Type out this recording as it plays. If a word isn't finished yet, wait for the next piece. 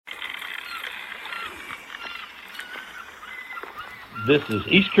This is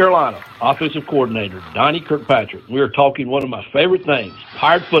East Carolina Offensive Coordinator Donnie Kirkpatrick. We are talking one of my favorite things,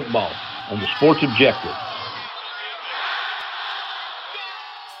 Pirate football, on the Sports Objective.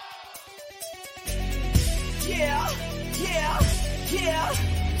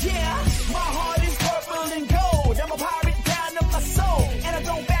 My heart is purple and gold. I'm a pirate down to my soul, and I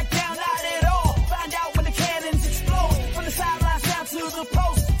don't back down, not at all. Find out when the cannons explode. From the sidelines down to the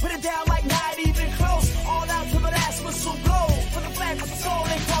post, put it down like not even close. All out to the last whistle blow. For the flag with the soul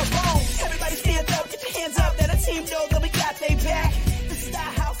and crossbones. Everybody stand up, get your hands up. Let the team know that we got they back. This is our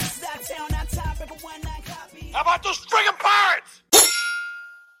house, this is our town, our time. Remember 1-9 copy. How about those friggin' Pirates?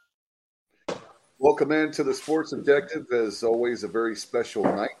 Welcome into the Sports Objective. As always, a very special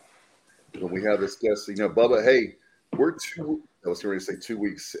night when we have this guest. You know, Bubba, hey, we're 2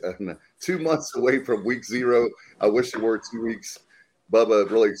 weeks, 2 months away from week 0. I wish it were 2 weeks. Bubba,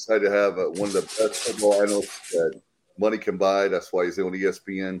 really excited to have one of the best football analysts that money can buy. That's why he's on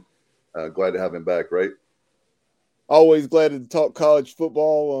ESPN. Glad to have him back, right? Always glad to talk college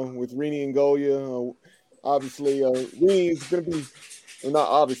football with Rene Ingoglia. Obviously, Rene is going to be – well, not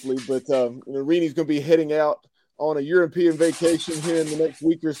obviously, but Rene's going to be heading out on a European vacation here in the next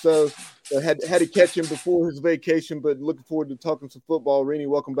week or so. Had to catch him before his vacation, but looking forward to talking some football. Rene,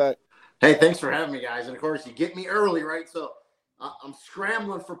 welcome back. Hey, thanks for having me, guys. And, of course, you get me early, right? So I'm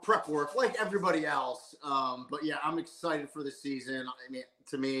scrambling for prep work like everybody else. But, yeah, I'm excited for the season. I mean,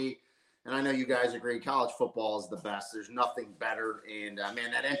 to me, and I know you guys agree, college football is the best. There's nothing better. And, man,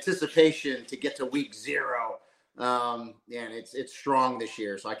 that anticipation to get to week 0 – and it's strong this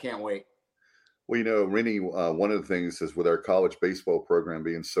year, so I can't wait. Well, you know, Rene, one of the things is with our college baseball program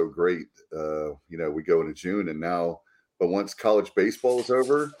being so great, we go into June but once college baseball is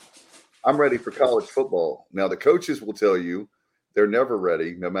over, I'm ready for college football. Now, the coaches will tell you they're never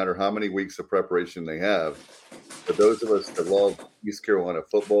ready, no matter how many weeks of preparation they have. But those of us that love East Carolina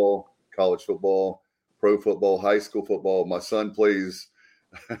football, college football, pro football, high school football, my son plays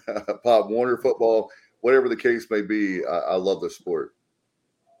Pop Warner football. Whatever the case may be, I love the sport.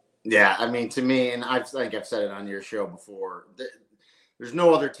 Yeah, I mean, to me, and I think I've said it on your show before, there's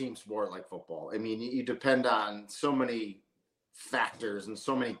no other team sport like football. I mean, you depend on so many factors and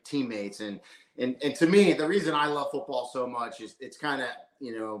so many teammates. And to me, the reason I love football so much is it's kind of,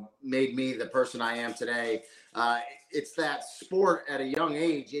 made me the person I am today. It's that sport at a young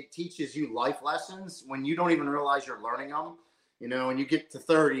age, it teaches you life lessons when you don't even realize you're learning them. When you get to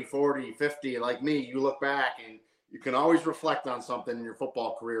 30, 40, 50, like me, you look back and you can always reflect on something in your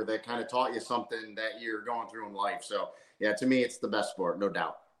football career that kind of taught you something that you're going through in life. So, yeah, to me, it's the best sport, no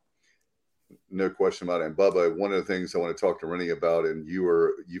doubt. No question about it. And, Bubba, one of the things I want to talk to Rene about, and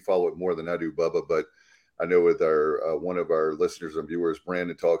you follow it more than I do, Bubba, but I know with our one of our listeners and viewers,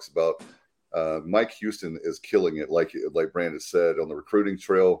 Brandon, talks about Mike Houston is killing it, like Brandon said, on the recruiting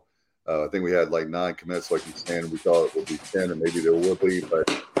trail. I think we had like 9 commits, like he's saying. We thought it would be 10, or maybe there will be. But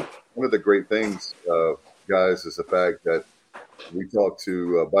one of the great things, guys, is the fact that we talked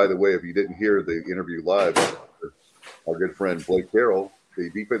to, by the way, if you didn't hear the interview live, our good friend Blake Carroll, the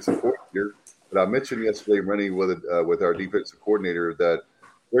defensive coordinator. But I mentioned yesterday, Rene, with our defensive coordinator, that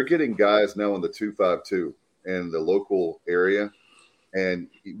they're getting guys now in the 252 in the local area. And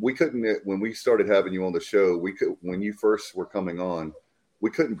we couldn't, when we started having you on the show, when you first were coming on, we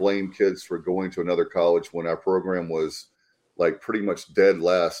couldn't blame kids for going to another college when our program was like pretty much dead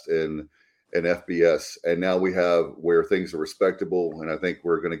last in FBS. And now we have where things are respectable. And I think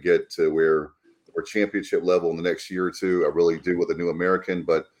we're going to get to where we're championship level in the next year or two. I really do with a new American,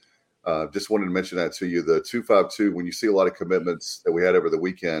 but just wanted to mention that to you. The 252, when you see a lot of commitments that we had over the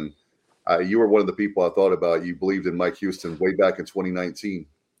weekend, you were one of the people I thought about. You believed in Mike Houston way back in 2019.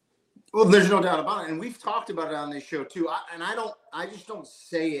 Well, there's no doubt about it, and we've talked about it on this show too. I just don't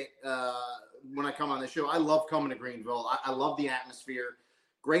say it when I come on the show. I love coming to Greenville. I love the atmosphere.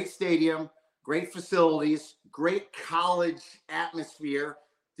 Great stadium, great facilities, great college atmosphere.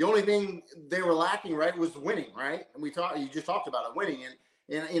 The only thing they were lacking, right, was winning, right? And you just talked about it, winning,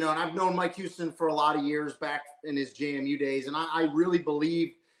 and I've known Mike Houston for a lot of years back in his JMU days, and I really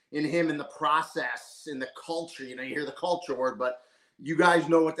believe in him, in the process, in the culture. You hear the culture word, but you guys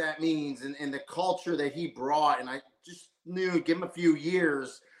know what that means, and the culture that he brought. And I just knew, give him a few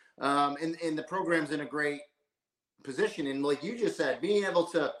years, and the program's in a great position. And like you just said, being able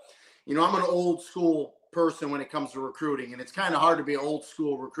to, I'm an old school person when it comes to recruiting, and it's kind of hard to be old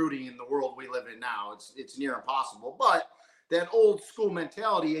school recruiting in the world we live in now. It's near impossible. But that old school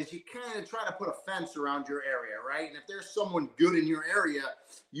mentality is you kind of try to put a fence around your area, right? And if there's someone good in your area,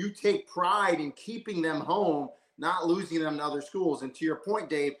 you take pride in keeping them home, not losing them to other schools. And to your point,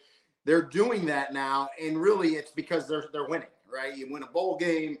 Dave, they're doing that now. And really it's because they're winning, right? You win a bowl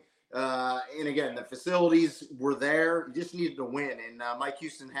game. And again, the facilities were there. You just needed to win. And Mike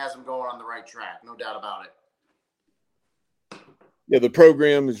Houston has them going on the right track. No doubt about it. Yeah, the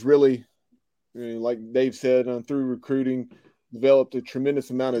program is really, like Dave said, through recruiting, developed a tremendous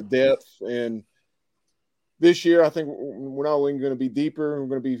amount of depth. And this year, I think we're not only going to be deeper,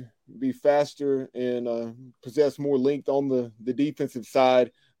 we're going to be faster and possess more length on the defensive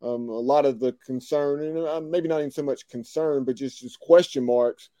side. A lot of the concern, and maybe not even so much concern, but just question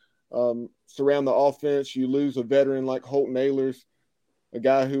marks surround the offense. You lose a veteran like Holton Ahlers, a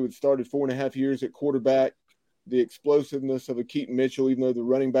guy who had started 4.5 years at quarterback, the explosiveness of a Keaton Mitchell, even though the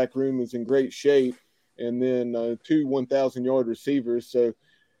running back room is in great shape, and then 2 1,000-yard receivers. So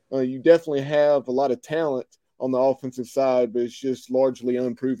you definitely have a lot of talent on the offensive side, but it's just largely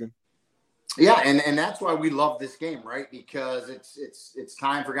unproven. Yeah, and that's why we love this game, right? Because it's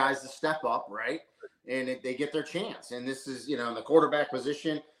time for guys to step up, right? And they get their chance. And this is, in the quarterback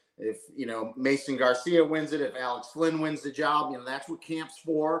position, if, Mason Garcia wins it, if Alex Flynn wins the job, that's what camp's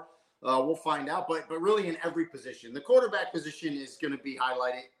for. We'll find out. But really in every position, the quarterback position is going to be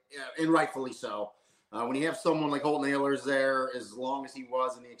highlighted, and rightfully so. When you have someone like Holton Ahlers there, as long as he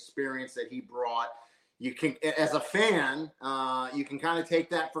was and the experience that he brought, you can, as a fan, you can kind of take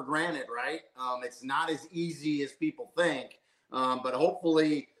that for granted, right? It's not as easy as people think, but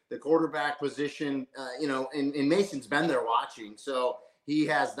hopefully the quarterback position, and Mason's been there watching, so he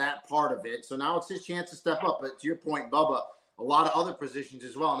has that part of it. So now it's his chance to step up. But to your point, Bubba, a lot of other positions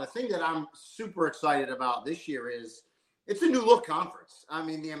as well. And the thing that I'm super excited about this year is it's a new look conference. I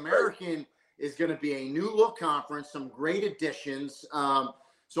mean, the American is going to be a new look conference, some great additions.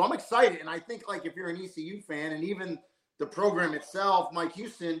 So I'm excited. And I think, like, if you're an ECU fan and even the program itself, Mike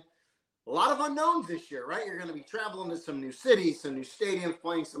Houston, a lot of unknowns this year, right? You're going to be traveling to some new cities, some new stadiums,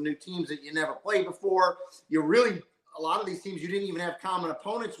 playing some new teams that you never played before. A lot of these teams you didn't even have common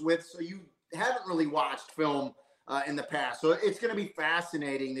opponents with, so you haven't really watched film in the past. So it's going to be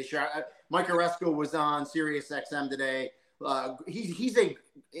fascinating this year. Mike Oresco was on Sirius XM today.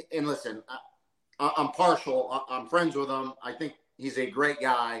 And listen, I'm partial. I'm friends with him. I think he's a great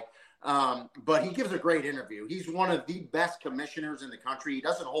guy, but he gives a great interview. He's one of the best commissioners in the country. He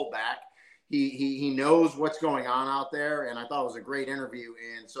doesn't hold back. He knows what's going on out there, and I thought it was a great interview.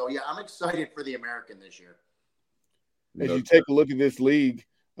 And so, yeah, I'm excited for the American this year. As you take a look at this league,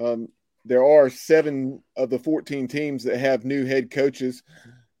 there are 7 of the 14 teams that have new head coaches.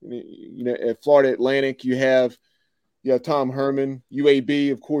 At Florida Atlantic, you have Tom Herman,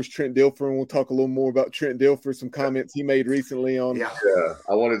 UAB, of course, Trent Dilfer, and we'll talk a little more about Trent Dilfer, some comments he made recently on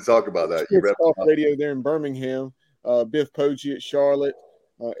I wanted to talk about that. Talk radio there in Birmingham, Biff Poggi at Charlotte,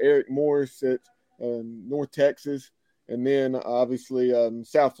 Eric Morris at North Texas, and then obviously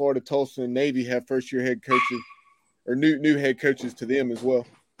South Florida, Tulsa, and Navy have first-year head coaches or new head coaches to them as well.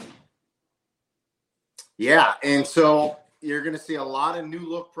 Yeah, and so you're going to see a lot of new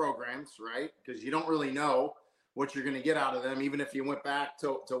look programs, right? Because you don't really know what you're going to get out of them, even if you went back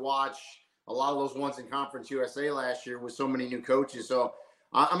to watch a lot of those ones in Conference USA last year with so many new coaches. So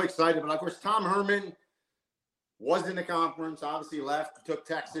I'm excited. But, of course, Tom Herman was in the conference, obviously left, took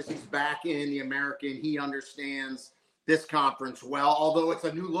Texas. He's back in the American. He understands this conference well, although it's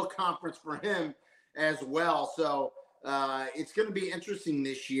a new look conference for him as well. So it's going to be interesting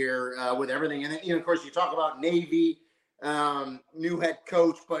this year with everything. And, of course, you talk about Navy, new head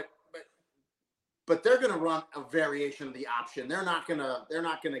coach, but they're going to run a variation of the option. They're not going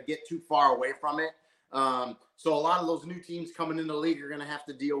to get too far away from it. So a lot of those new teams coming into the league are going to have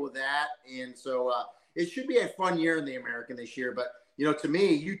to deal with that. And so it should be a fun year in the American this year. But, to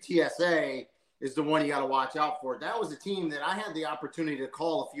me, UTSA is the one you got to watch out for. That was a team that I had the opportunity to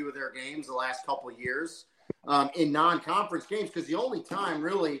call a few of their games the last couple of years in non-conference games, because the only time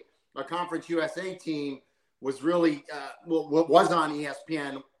really a Conference USA team was really what was on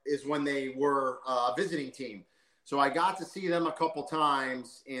ESPN is when they were a visiting team. So I got to see them a couple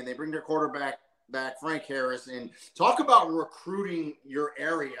times, and they bring their quarterback back, Frank Harris, and talk about recruiting your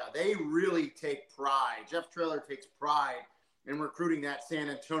area. They really take pride. Jeff Traylor takes pride in recruiting that San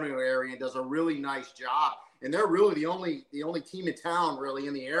Antonio area and does a really nice job. And they're really the only team in town really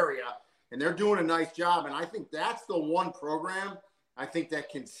in the area, and they're doing a nice job. And I think that's the one program I think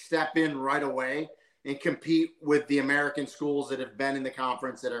that can step in right away and compete with the American schools that have been in the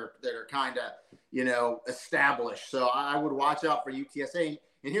conference that are kind of, established. So I would watch out for UTSA.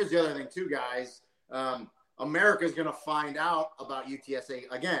 And here's the other thing too, guys. America's going to find out about UTSA.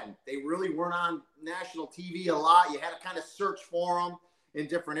 Again, they really weren't on national TV a lot. You had to kind of search for them in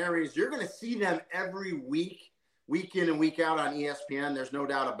different areas. You're going to see them every week in and week out on ESPN. There's no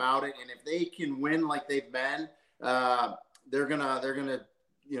doubt about it. And if they can win like they've been, they're gonna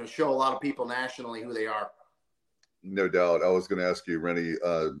show a lot of people nationally who they are. No doubt. I was going to ask you, Rennie,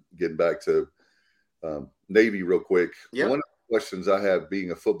 getting back to Navy real quick. Yep. One of the questions I have, being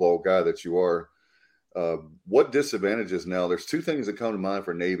a football guy that you are, what disadvantages now? There's two things that come to mind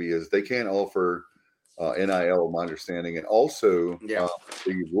for Navy is they can't offer NIL, my understanding, and also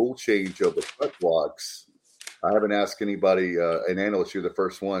the rule change of the cut blocks. I haven't asked anybody, an analyst, you're the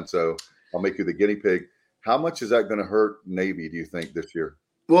first one, so I'll make you the guinea pig. How much is that going to hurt Navy, do you think, this year?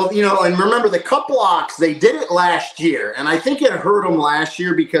 Well, and remember the cut blocks, they did it last year, and I think it hurt them last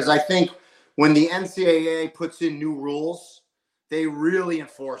year because I think when the NCAA puts in new rules, they really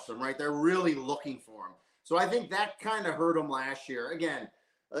enforce them, right? They're really looking for them. So I think that kind of hurt them last year. Again,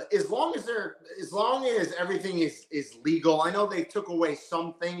 as long as everything is legal, I know they took away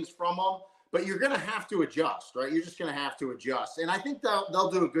some things from them, but you're going to have to adjust, right? You're just going to have to adjust. And I think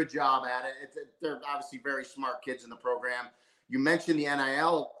they'll do a good job at it. They're obviously very smart kids in the program. You mentioned the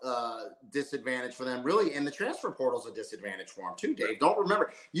NIL disadvantage for them, really, and the transfer portal is a disadvantage for them too, Dave.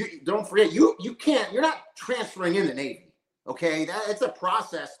 Don't forget, you're not transferring in the Navy, okay? It's a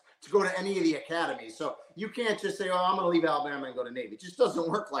process to go to any of the academies. So you can't just say, I'm going to leave Alabama and go to Navy. It just doesn't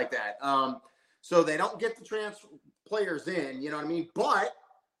work like that. So they don't get the transfer players in, you know what I mean? But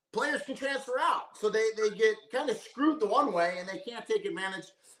players can transfer out. So they get kind of screwed the one way, and they can't take advantage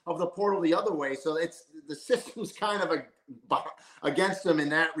of the portal the other way. So the system's kind of against them in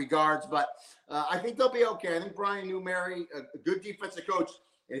that regards. But I think they'll be okay. I think Brian Newberry, a good defensive coach.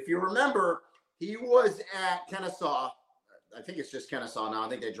 And if you remember, he was at Kennesaw. I think it's just Kennesaw now. I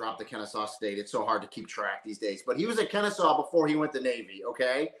think they dropped the Kennesaw State. It's so hard to keep track these days. But he was at Kennesaw before he went to Navy,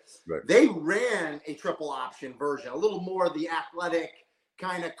 okay? Right. They ran a triple option version, a little more the athletic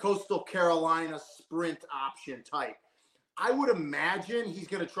kind of Coastal Carolina sprint option type. I would imagine he's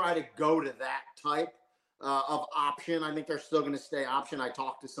going to try to go to that type of option. I think they're still going to stay option. I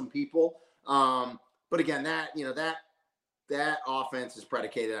talked to some people. But again, that offense is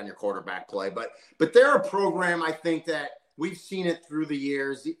predicated on your quarterback play. But they're a program, I think, that we've seen it through the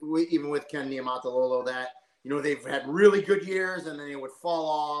years, even with Ken Niumatalolo, that, they've had really good years and then they would fall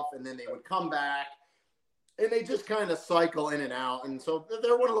off and then they would come back. And they just kind of cycle in and out. And so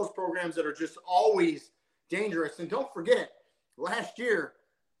they're one of those programs that are just always dangerous. And don't forget, last year,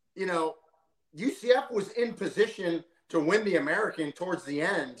 UCF was in position to win the American towards the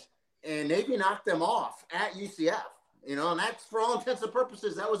end, and Navy knocked them off at UCF. And that's, for all intents and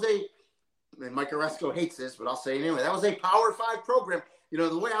purposes, that was and Mike Oresco hates this, but I'll say it anyway, that was a Power 5 program.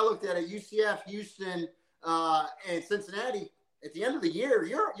 The way I looked at it, UCF, Houston, and Cincinnati, at the end of the year,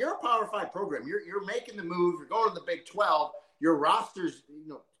 you're a Power 5 program. You're making the move. You're going to the Big 12. Your rosters,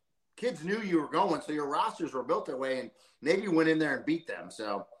 kids knew you were going, so your rosters were built that way, and Navy went in there and beat them.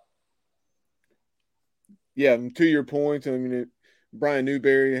 So, yeah, and to your point, Brian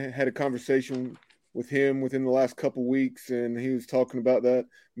Newberry had a conversation with him within the last couple weeks, and he was talking about that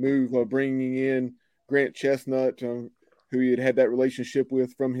move of bringing in Grant Chestnut, who he had that relationship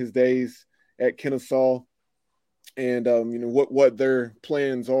with from his days at Kennesaw. And what their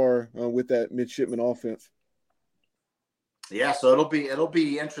plans are with that midshipman offense. Yeah, so it'll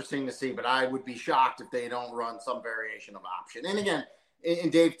be interesting to see, but I would be shocked if they don't run some variation of option. And again,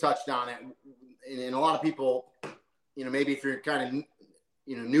 and Dave touched on it, and a lot of people, maybe if you're kind of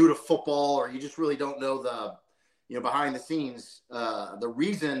new to football or you just really don't know the behind the scenes, the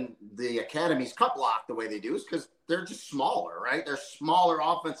reason the academies cut block the way they do is because they're just smaller, right? They're smaller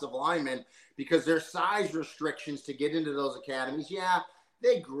offensive linemen because there's size restrictions to get into those academies. Yeah,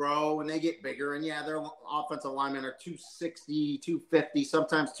 they grow and they get bigger, and yeah, their offensive linemen are 260, 250,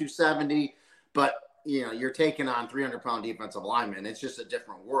 sometimes 270, but you're taking on 300-pound defensive linemen. It's just a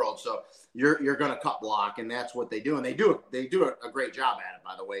different world. So you're going to cut block, and that's what they do, and they do a great job at it,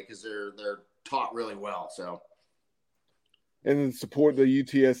 by the way, because they're taught really well. So, and the support the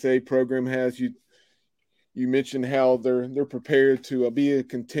UTSA program has, you mentioned how they're prepared to be a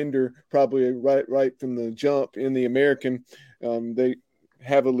contender, probably right from the jump in the American. They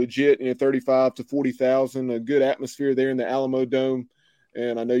have a legit 35 to 40,000, a good atmosphere there in the Alamo Dome,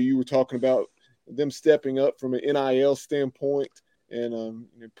 and I know you were talking about them stepping up from an NIL standpoint and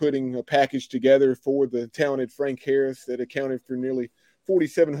putting a package together for the talented Frank Harris that accounted for nearly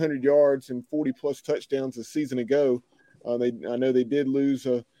 4,700 yards and 40-plus touchdowns a season ago. I know they did lose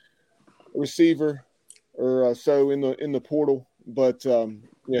a receiver or so in the portal, but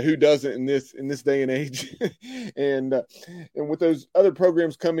who doesn't in this day and age? and with those other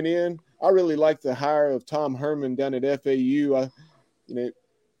programs coming in, I really like the hire of Tom Herman down at FAU.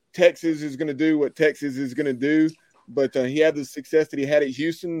 Texas is going to do what Texas is going to do, but he had the success that he had at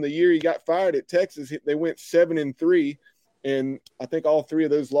Houston. The year he got fired at Texas, they went 7-3, And I think all three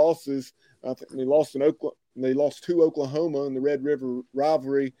of those losses, I think they lost in Oklahoma. They lost to Oklahoma in the Red River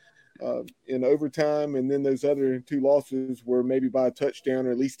rivalry in overtime, and then those other two losses were maybe by a touchdown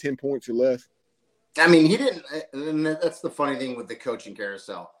or at least 10 points or less. I mean, he didn't, and that's the funny thing with the coaching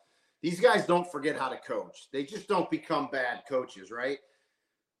carousel. These guys don't forget how to coach. They just don't become bad coaches, right?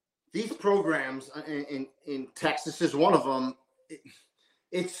 These programs in Texas is one of them.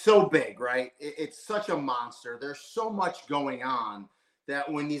 It's so big, right? It's such a monster. There's so much going on that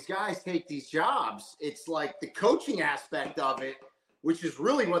when these guys take these jobs, it's like the coaching aspect of it, which is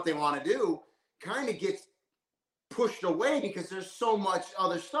really what they want to do, kind of gets pushed away because there's so much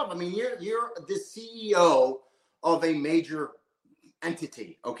other stuff. I mean, you're the CEO of a major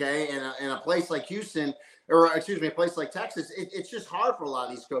entity, okay? In a place like Houston, or excuse me, a place like Texas, it's just hard for a lot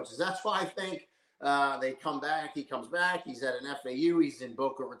of these coaches. That's why I think they come back. He comes back. He's at an FAU. He's in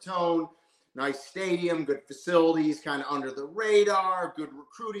Boca Raton. Nice stadium, good facilities, kind of under the radar, good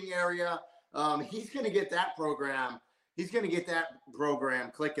recruiting area. He's going to get that program. He's going to get that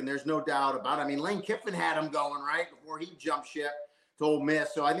program clicking. There's no doubt about it. I mean, Lane Kiffin had him going right before he jumped ship to Ole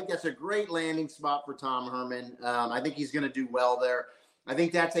Miss. So I think that's a great landing spot for Tom Herman. I think he's going to do well there. I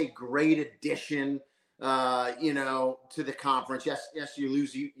think that's a great addition, to the conference. Yes, you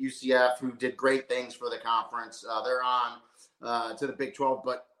lose UCF, who did great things for the conference. They're on to the Big 12,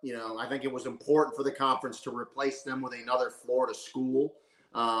 but, I think it was important for the conference to replace them with another Florida school.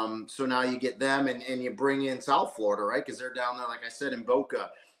 So now you get them and you bring in South Florida, right? Because they're down there, like I said, in Boca.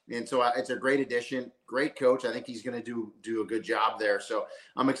 And so it's a great addition, great coach. I think he's going to do a good job there. So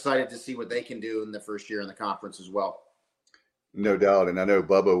I'm excited to see what they can do in the first year in the conference as well. No doubt. And I know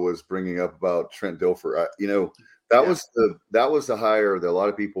Bubba was bringing up about Trent Dilfer. That was the hire that a lot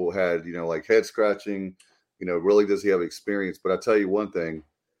of people had, like head scratching, really does he have experience? But I'll tell you one thing,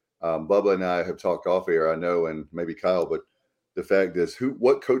 Bubba and I have talked off air, I know, and maybe Kyle, but the fact is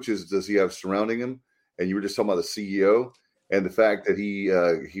what coaches does he have surrounding him? And you were just talking about the CEO and the fact that he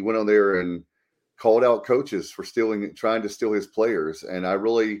went on there and called out coaches for trying to steal his players. And I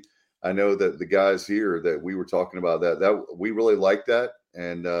know that the guys here that we were talking about that we really like that.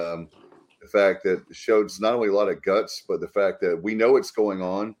 And the fact that it showed not only a lot of guts, but the fact that we know it's going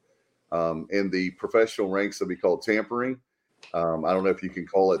on in the professional ranks that we call tampering. I don't know if you can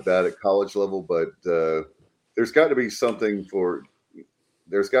call it that at college level, but there's got to be something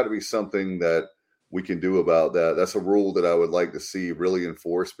that we can do about that. That's a rule that I would like to see really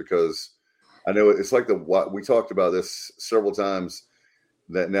enforced, because I know it's like we talked about this several times,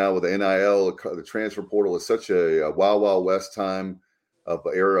 that now with the NIL, the transfer portal is such a wild, wild west time of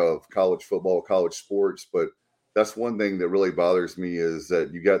era of college football, college sports. But that's one thing that really bothers me, is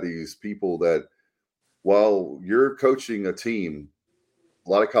that you got these people that, while you're coaching a team, a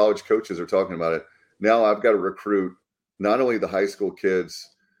lot of college coaches are talking about it. Now I've got to recruit not only the high school kids,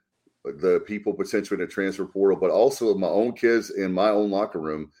 the people potentially in the transfer portal, but also my own kids in my own locker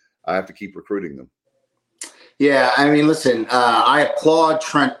room. I have to keep recruiting them. Yeah, I mean, listen, I applaud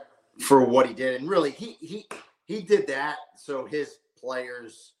Trent for what he did, and really, he did that so his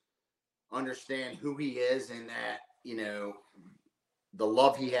players understand who he is, and that the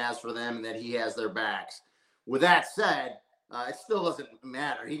love he has for them, and that he has their backs. With that said, it still doesn't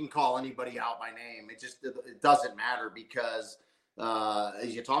matter. He can call anybody out by name. It doesn't matter, because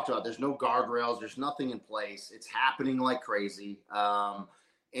as you talked about, there's no guardrails, there's nothing in place. It's happening like crazy.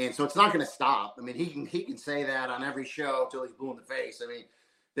 And so it's not going to stop. I mean, he can say that on every show till he's blue in the face. I mean,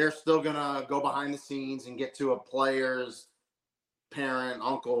 they're still going to go behind the scenes and get to a player's parent,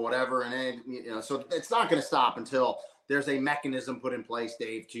 uncle, whatever. And then, so it's not going to stop until there's a mechanism put in place,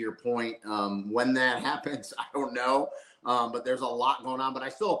 Dave, to your point. When that happens, I don't know. But there's a lot going on. But I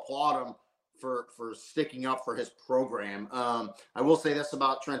still applaud him for sticking up for his program. I will say this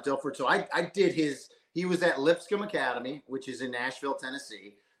about Trent Dilfer. So he was at Lipscomb Academy, which is in Nashville,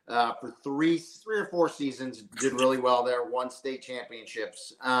 Tennessee, for three or four seasons. Did really well there, won state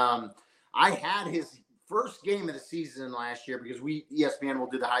championships. I had his first game of the season last year, because ESPN will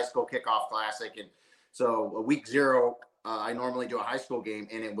do the high school kickoff classic. And so week 0, I normally do a high school game,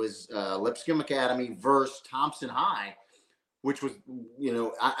 and it was Lipscomb Academy versus Thompson High, which was,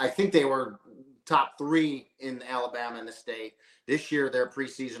 I think they were top 3 in Alabama in the state. This year, they're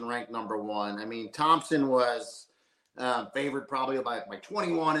preseason ranked number 1. I mean, Thompson was favored probably by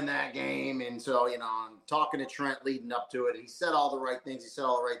 21 in that game. And so, I'm talking to Trent leading up to it, he said all the right things.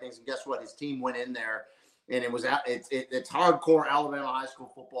 And guess what? His team went in there, and it's hardcore Alabama high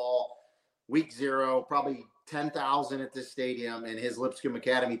school football. Week 0, probably 10,000 at this stadium, and his Lipscomb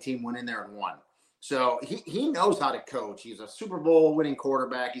Academy team went in there and won. So he knows how to coach. He's a Super Bowl winning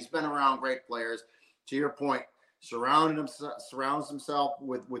quarterback. He's been around great players. To your point, surrounds himself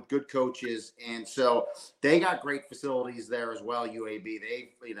with good coaches, and so they got great facilities there as well. UAB,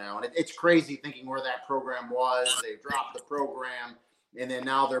 and it's crazy thinking where that program was. They dropped the program, and then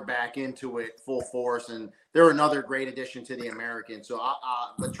now they're back into it full force, and they're another great addition to the American. So,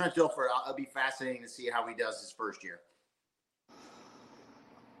 but Trent Dilfer, it'll be fascinating to see how he does his first year.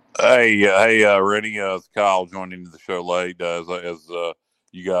 Hey, Rennie, Kyle joining the show late as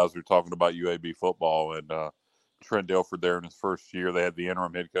you guys are talking about UAB football and Trent Dilfer there in his first year. They had the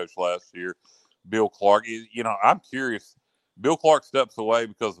interim head coach last year, Bill Clark. I'm curious. Bill Clark steps away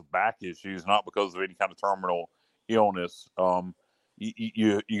because of back issues, not because of any kind of terminal illness.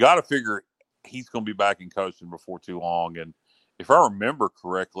 You got to figure he's going to be back in coaching before too long. And if I remember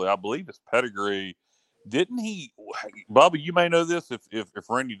correctly, I believe his pedigree. Didn't he, Bobby? You may know this if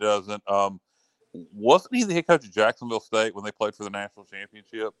Randy doesn't. Wasn't he the head coach of Jacksonville State when they played for the national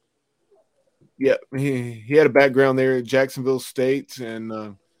championship? Yeah, he had a background there at Jacksonville State,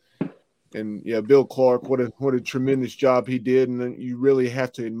 and Bill Clark. What a tremendous job he did, and you really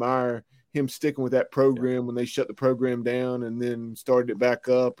have to admire him sticking with that program when they shut the program down and then started it back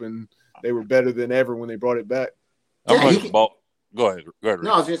up, and they were better than ever when they brought it back. Go ahead. No,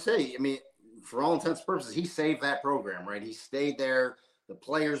 I was going to say, for all intents and purposes, he saved that program, right? He stayed there. The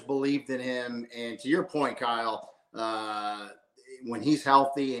players believed in him. And to your point, Kyle, when he's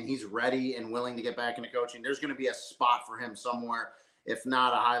healthy and he's ready and willing to get back into coaching, there's going to be a spot for him somewhere. If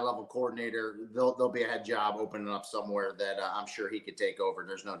not a high-level coordinator, there'll be a head job opening up somewhere that I'm sure he could take over.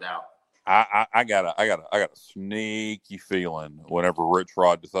 There's no doubt. I got a sneaky feeling whenever Rich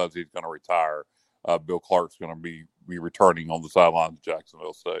Rod decides he's going to retire, Bill Clark's going to be returning on the sidelines of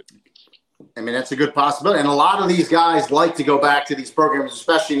Jacksonville State. That's a good possibility. And a lot of these guys like to go back to these programs,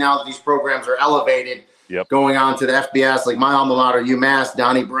 especially now that these programs are elevated, going on to the FBS. Like my alma mater, UMass,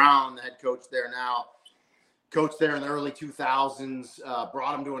 Donnie Brown, the head coach there now, coached there in the early 2000s,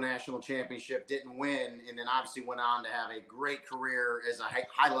 brought him to a national championship, didn't win, and then obviously went on to have a great career as a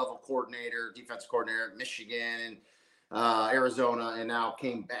high-level coordinator, defensive coordinator at Michigan and Arizona, and now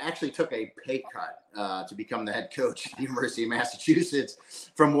actually took a pay cut to become the head coach at the University of Massachusetts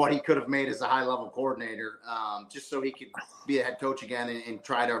from what he could have made as a high-level coordinator, just so he could be a head coach again and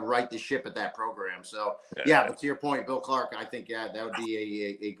try to right the ship at that program. So, but to your point, Bill Clark, I think, that would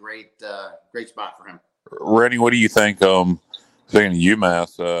be a great spot for him. Rennie, what do you think? Speaking of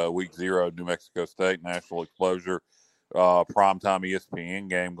UMass, week 0, New Mexico State, national exposure. Primetime ESPN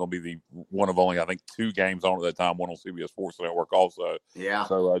game, going to be one of only, I think, 2 games on at that time, one on CBS Sports Network also. Yeah.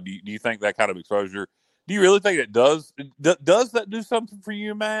 So do you think that kind of exposure, do you really think it does that do something for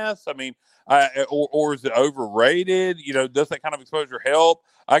UMass? Or is it overrated? Does that kind of exposure help?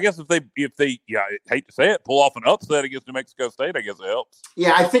 I guess if they I hate to say it, pull off an upset against New Mexico State, I guess it helps.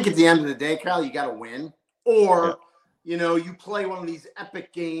 Yeah, I think at the end of the day, Kyle, you got to win. Or, you play one of these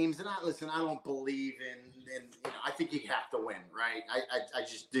epic games, and I don't believe in I think you have to win, right? I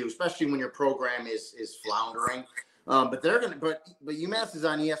just do, especially when your program is floundering. But UMass is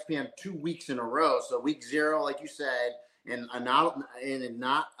on ESPN 2 weeks in a row. So week 0, like you said, and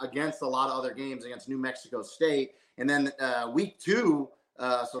not against a lot of other games against New Mexico State. And then week 2,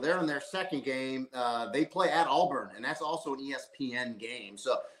 so they're in their second game. They play at Auburn, and that's also an ESPN game.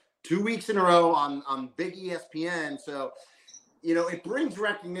 So 2 weeks in a row on big ESPN. So, it brings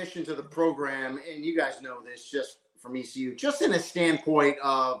recognition to the program, and you guys know this just from ECU, just in a standpoint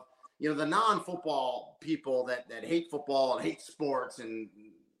of, the non-football people that hate football and hate sports, and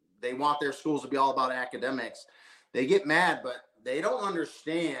they want their schools to be all about academics. They get mad, but they don't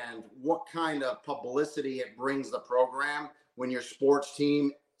understand what kind of publicity it brings the program when your sports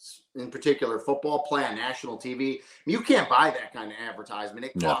team, in particular football, play on national TV. You can't buy that kind of advertisement.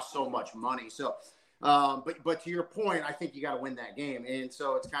 It costs so much money. So, but to your point, I think you got to win that game. And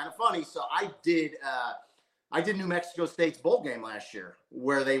so it's kind of funny. So I did New Mexico State's bowl game last year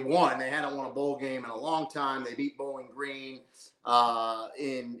where they won. They hadn't won a bowl game in a long time. They beat Bowling Green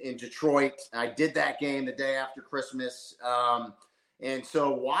in Detroit. I did that game the day after Christmas. And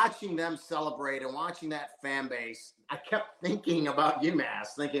so watching them celebrate and watching that fan base, I kept thinking about UMass,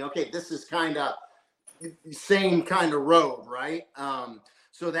 thinking, okay, this is kind of same kind of road, right?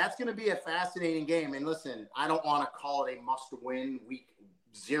 So that's going to be a fascinating game. And listen, I don't want to call it a must-win week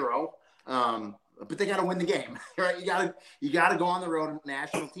 0, but they got to win the game, right? You got to go on the road,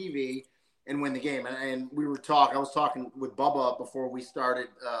 national TV, and win the game. And I was talking with Bubba before we started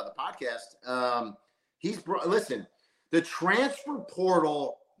the podcast. Listen, the transfer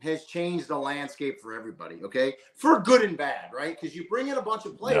portal has changed the landscape for everybody, okay? For good and bad, right? Because you bring in a bunch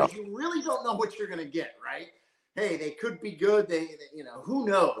of players, you really don't know what you're going to get, right? Hey, they could be good. They who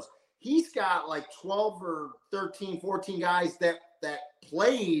knows? he's got like 12 or 13, 14 guys that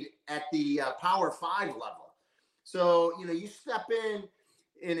played at the Power 5 level. So, you step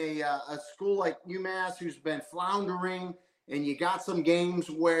in a school like UMass who's been floundering, and you got some games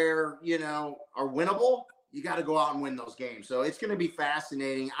where, are winnable. You got to go out and win those games. So it's going to be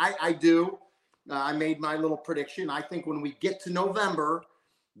fascinating. I do. I made my little prediction. I think when we get to November,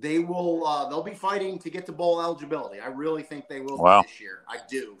 they'll be fighting to get to bowl eligibility. I really think they will be this year. I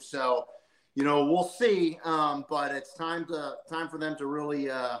do. So, we'll see. But it's time for them to really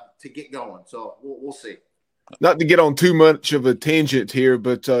to get going. So we'll see. Not to get on too much of a tangent here,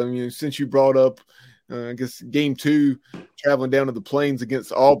 but since you brought up, I guess game 2, traveling down to the Plains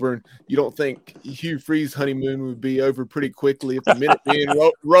against Auburn, you don't think Hugh Freeze's honeymoon would be over pretty quickly if the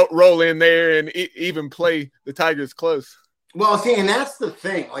Minutemen roll in there and even play the Tigers close? Well, see, and that's the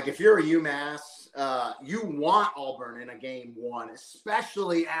thing. Like, if you're a UMass, you want Auburn in a game 1,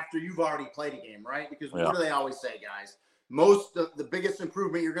 especially after you've already played a game, right? Because what do they always say, guys? Most of the biggest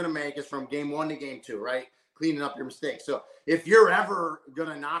improvement you're going to make is from game 1 to game 2, right? Cleaning up your mistakes. So if you're ever going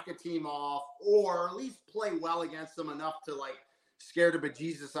to knock a team off or at least play well against them enough to like scare the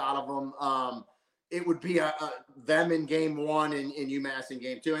bejesus out of them, it would be them in game 1 and UMass in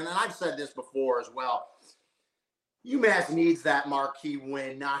game 2. And I've said this before as well. UMass needs that marquee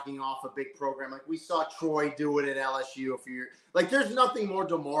win, knocking off a big program. Like we saw Troy do it at LSU a few years. Like there's nothing more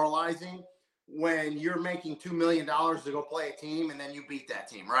demoralizing when you're making $2 million to go play a team and then you beat that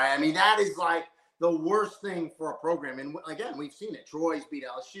team, right? I mean, that is like the worst thing for a program. And again, we've seen it. Troy's beat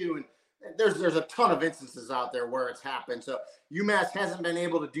LSU, and there's a ton of instances out there where it's happened. So UMass hasn't been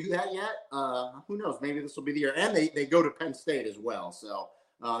able to do that yet. Who knows? Maybe this will be the year. And they go to Penn State as well. So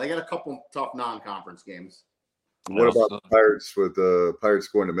they got a couple tough non-conference games. What about the Pirates with the Pirates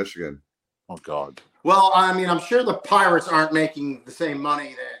going to Michigan? Oh, God. Well, I mean, I'm sure the Pirates aren't making the same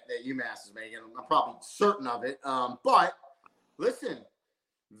money that UMass is making. I'm probably certain of it. But listen,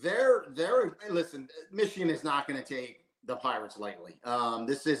 listen, Michigan is not going to take the Pirates lightly.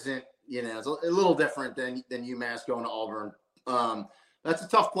 This isn't, it's a little different than UMass going to Auburn. That's a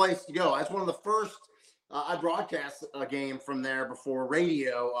tough place to go. That's one of the first I broadcast a game from there before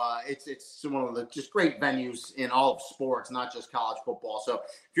radio. It's one of the just great venues in all of sports, not just college football. So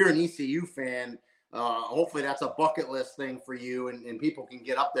if you're an ECU fan, hopefully that's a bucket list thing for you, and people can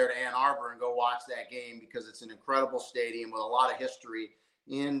get up there to Ann Arbor and go watch that game because it's an incredible stadium with a lot of history.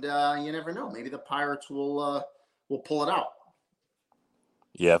 And you never know, maybe the Pirates will pull it out.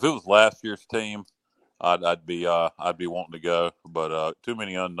 Yeah, if it was last year's team, I'd be wanting to go, but too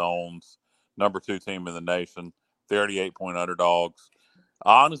many unknowns. Number 2 team in the nation, 38-point underdogs.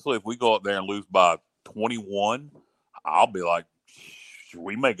 Honestly, if we go up there and lose by 21, I'll be like,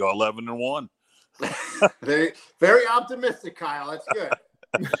 we may go 11-1. Very, very optimistic, Kyle. That's good.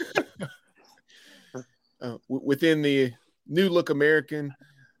 Within the new look American,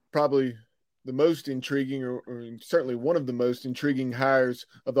 probably the most intriguing, or certainly one of the most intriguing hires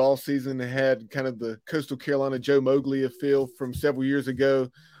of the all season, had kind of the Coastal Carolina Joe Moglia feel from several years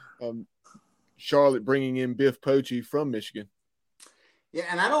ago. Charlotte bringing in Biff Poggi from Michigan. Yeah,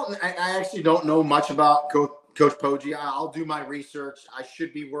 and I actually don't know much about Coach Poggi. I'll do my research. I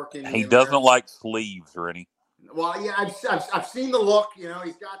should be working. He doesn't like sleeves, Rennie. Well, yeah, I've seen the look. He's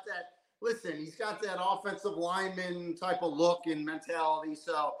got that. Listen, he's got that offensive lineman type of look and mentality.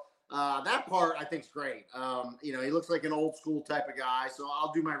 So that part I think is great. He looks like an old school type of guy. So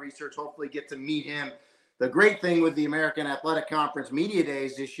I'll do my research. Hopefully, get to meet him. The great thing with the American Athletic Conference Media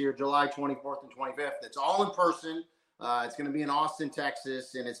Days this year, July 24th and 25th, it's all in person. It's going to be in Austin,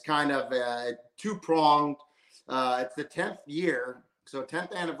 Texas, and it's kind of two-pronged. It's the 10th year, so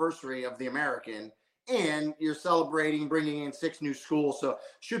 10th anniversary of the American, and you're celebrating bringing in 6 new schools. So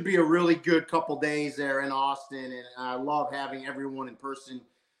should be a really good couple days there in Austin, and I love having everyone in person.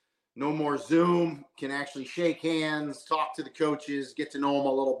 No more Zoom, can actually shake hands, talk to the coaches, get to know them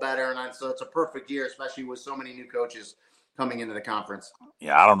a little better. And so it's a perfect year, especially with so many new coaches coming into the conference.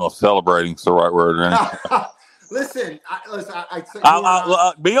 Yeah, I don't know if celebrating's the right word. Listen,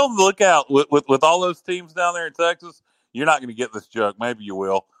 be on the lookout with all those teams down there in Texas. You're not going to get this joke. Maybe you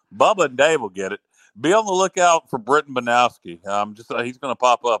will. Bubba and Dave will get it. Be on the lookout for Britton Banowski. He's going to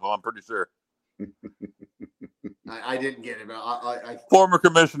pop up, I'm pretty sure. I didn't get it, but I former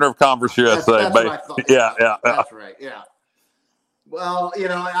commissioner of Conference USA. That's what I thought. Yeah. That's right. Yeah. Well,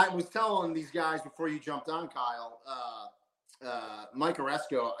 I was telling these guys before you jumped on, Kyle. Mike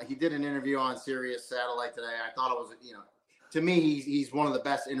Oresco, he did an interview on Sirius Satellite today. I thought it was, to me, he's one of the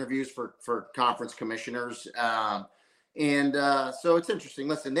best interviews for conference commissioners. So it's interesting.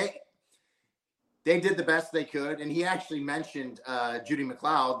 Listen, they did the best they could. And he actually mentioned Judy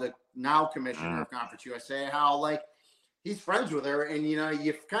McLeod, the now commissioner of Conference USA, how like he's friends with her. And, you know,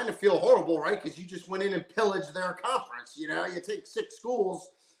 you kind of feel horrible, right? Because you just went in and pillaged their conference. You know, you take 6 schools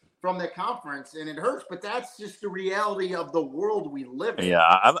from the conference and it hurts, but that's just the reality of the world we live in. Yeah,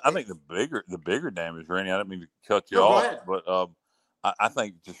 I think the bigger damage, Randy. I didn't mean to cut you off, but I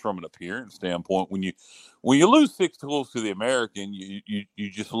think just from an appearance standpoint, when you lose 6 schools to the American, you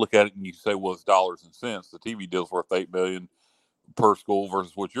just look at it and you say, well, it's dollars and cents. The TV deal's worth $8 million per school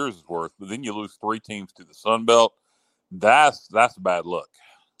versus what yours is worth. But then you lose 3 teams to the Sun Belt. That's bad luck.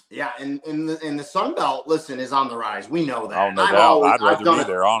 Yeah, and the Sun Belt, listen, is on the rise. We know that. Oh, no doubt. I'd rather be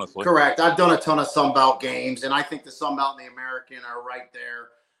there, honestly. Correct. I've done a ton of Sun Belt games, and I think the Sun Belt and the American are right there.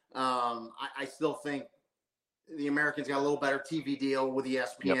 I still think the Americans got a little better TV deal with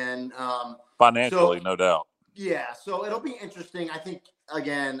ESPN. Yep. Financially, no doubt. Yeah, so it'll be interesting. I think,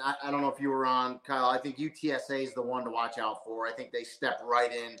 again, I don't know if you were on, Kyle. I think UTSA is the one to watch out for. I think they step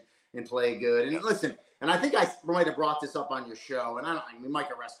right in and play good. And listen, and I think I might have brought this up on your show, and I mean, Mike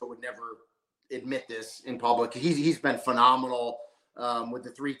Aresco would never admit this in public. He's been phenomenal with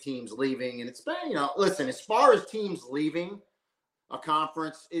the 3 teams leaving, and it's been, you know, listen, as far as teams leaving a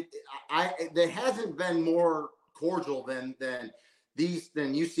conference, there hasn't been more cordial than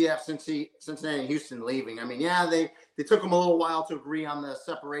UCF, Cincinnati, and Houston leaving. I mean, yeah, they took them a little while to agree on the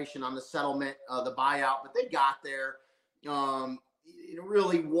separation, on the settlement, the buyout, but they got there. It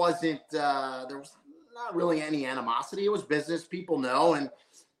really wasn't. There was not really any animosity. It was business. People know, and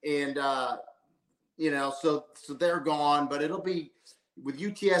you know, so they're gone. But it'll be with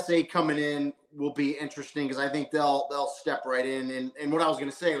UTSA coming in will be interesting because I think they'll step right in. And what I was going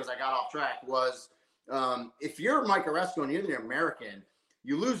to say was I got off track was. If you're Mike Aresco and you're the American,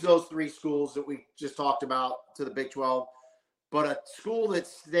 you lose those 3 schools that we just talked about to the Big 12, but a school that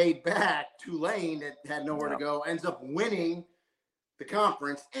stayed back, Tulane, that had nowhere to go, ends up winning the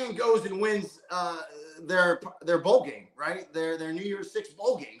conference and goes and wins their bowl game, right? Their New Year's Six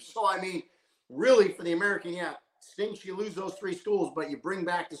bowl game. So, I mean, really for the American, yeah, stinks you lose those 3 schools, but you bring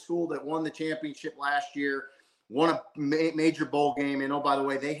back the school that won the championship last year, won a major bowl game, and, oh, by the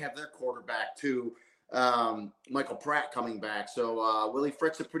way, they have their quarterback too. Michael Pratt coming back. So Willie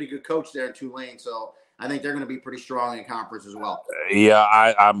Fritz, a pretty good coach there in Tulane. So I think they're going to be pretty strong in conference as well.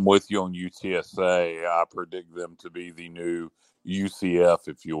 Yeah, I'm with you on UTSA. I predict them to be the new UCF,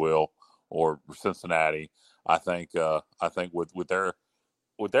 if you will, or Cincinnati. I think with their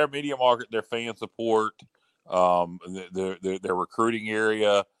media market, their fan support, their recruiting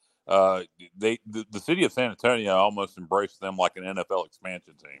area, the city of San Antonio almost embraced them like an NFL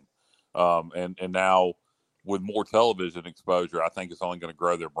expansion team. And now with more television exposure, I think it's only going to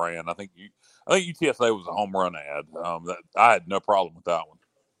grow their brand. I think UTSA was a home run ad. I had no problem with that one.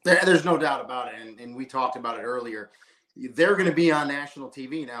 There's no doubt about it, and we talked about it earlier. They're going to be on national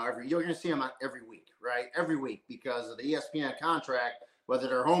TV now. You're going to see them every week, right? Every week because of the ESPN contract. Whether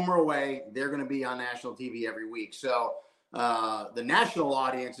they're home or away, they're going to be on national TV every week. So the national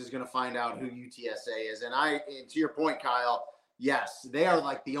audience is going to find out who UTSA is. And to your point, Kyle. Yes, they are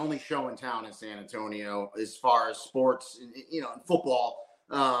like the only show in town in San Antonio as far as sports, you know, and football.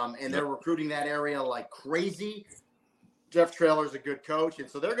 And they're recruiting that area like crazy. Jeff Traylor's a good coach, and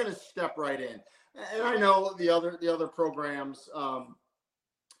so they're going to step right in. And I know the other programs,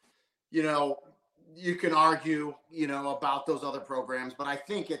 you know, you can argue, you know, about those other programs, but I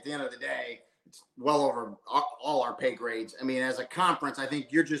think at the end of the day, it's well over all our pay grades. I mean, as a conference, I think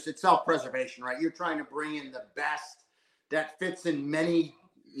it's self-preservation, right? You're trying to bring in the best that fits in many,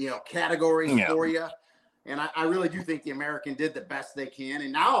 you know, categories for you. And I really do think the American did the best they can.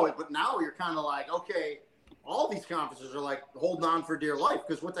 And now you're kind of like, okay, all these conferences are like holding on for dear life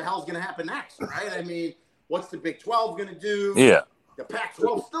because what the hell's going to happen next, right? I mean, what's the Big 12 going to do? Yeah. The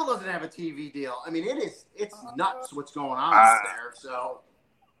Pac-12 still doesn't have a TV deal. I mean, it's nuts what's going on there. So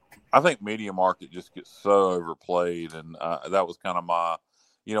I think media market just gets so overplayed, and that was kind of my.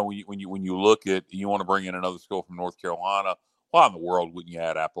 You know, when you look at, you want to bring in another school from North Carolina, why in the world wouldn't you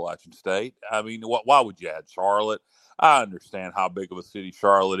add Appalachian State? I mean, why would you add Charlotte? I understand how big of a city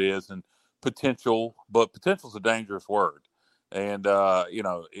Charlotte is and potential, but potential's a dangerous word. And, you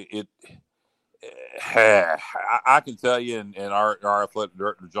know, I can tell you, and our athletic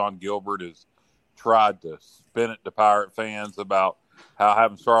director, John Gilbert, has tried to spin it to Pirate fans about how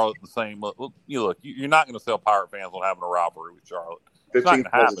having Charlotte the same look. You're not going to sell Pirate fans on having a rivalry with Charlotte. It's not going to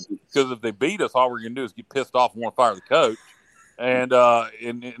happen because if they beat us, all we're going to do is get pissed off and want to fire the coach. And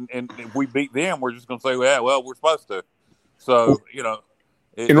if we beat them, we're just going to say, well, we're supposed to. So, you know,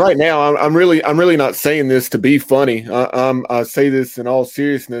 And right now, I'm really not saying this to be funny. I say this in all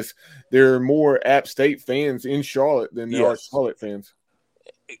seriousness. There are more App State fans in Charlotte than there are Charlotte fans.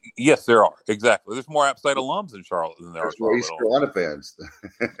 Yes, there are. Exactly. There's more App State alums in Charlotte than there are Charlotte East Carolina fans.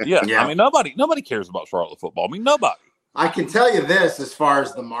 Yeah. I mean, nobody cares about Charlotte football. I mean, nobody. I can tell you this as far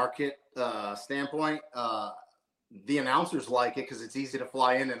as the market standpoint. The announcers like it because it's easy to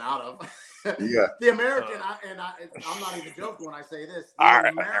fly in and out of. Yeah. The American, I'm not even joking when I say this. The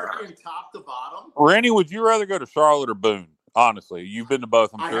American top to bottom. Randy, would you rather go to Charlotte or Boone? Honestly, you've been to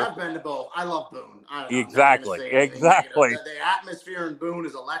both. I have been to both. I love Boone. Exactly. The atmosphere in Boone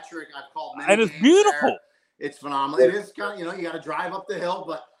is electric. I've called many and it's beautiful. There. It's phenomenal. It is kind of, you got to drive up the hill,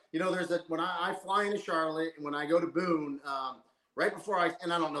 but when I fly into Charlotte, when I go to Boone, right before I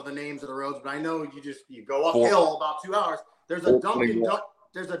don't know the names of the roads, but I know you go uphill about 2 hours. There's a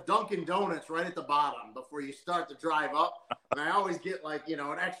Dunkin' Donuts right at the bottom before you start to drive up, and I always get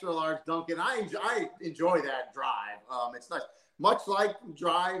an extra large Dunkin'. I enjoy that drive. It's nice, much like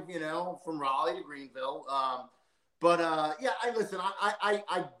drive from Raleigh to Greenville. I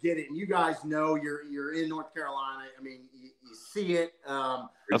get it. And you guys know you're in North Carolina. I mean, you see it.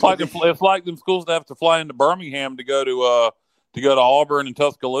 It's like them schools that have to fly into Birmingham to go to Auburn and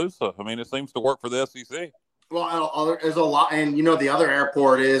Tuscaloosa. I mean, it seems to work for the SEC. Well, there's a lot, and the other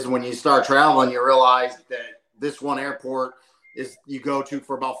airport is when you start traveling, you realize that this one airport is you go to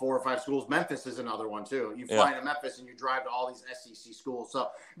for about 4 or 5 schools. Memphis is another one too. You fly to Memphis and you drive to all these SEC schools. So,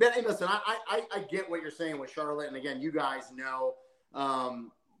 but hey, listen, I get what you're saying with Charlotte, and again, you guys know.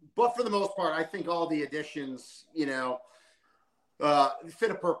 But for the most part, I think all the additions, fit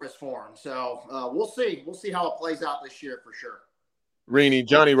a purpose for them. So we'll see. We'll see how it plays out this year for sure. Rennie,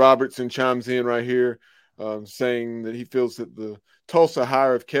 Johnny Robertson chimes in right here. Saying that he feels that the Tulsa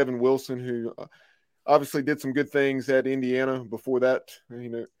hire of Kevin Wilson, who obviously did some good things at Indiana before that,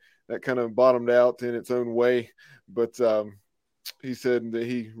 that kind of bottomed out in its own way. But he said that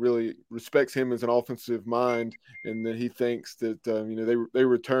he really respects him as an offensive mind, and that he thinks that they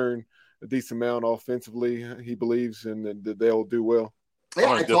return a decent amount offensively. He believes, and that they'll do well. I'm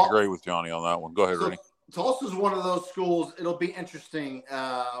going to disagree with Johnny on that one. Go ahead, Rennie. Tulsa's one of those schools. It'll be interesting.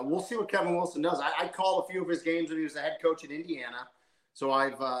 We'll see what Kevin Wilson does. I called a few of his games when he was the head coach at Indiana, so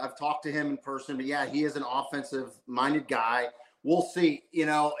I've talked to him in person. But yeah, he is an offensive-minded guy. We'll see.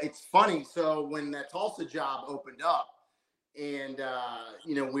 It's funny. So when that Tulsa job opened up, and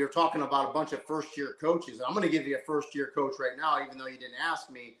we were talking about a bunch of first-year coaches. I'm going to give you a first-year coach right now, even though you didn't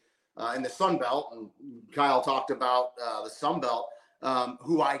ask me. In the Sun Belt, and Kyle talked about the Sun Belt,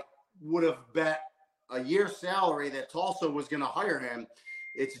 who I would have bet a year's salary that Tulsa was going to hire him.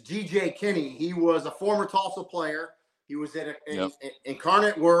 It's DJ Kinney. He was a former Tulsa player. He was at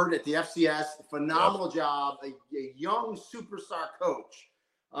Incarnate Word at the FCS. Phenomenal job. A young superstar coach.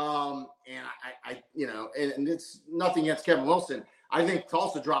 And it's nothing against Kevin Wilson. I think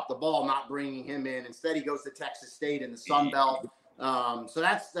Tulsa dropped the ball not bringing him in. Instead, he goes to Texas State in the Sun Belt. So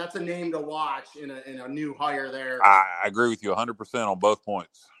that's a name to watch in a new hire there. I agree with you 100% on both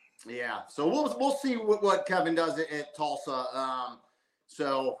points. Yeah, so we'll see what Kevin does at Tulsa. It's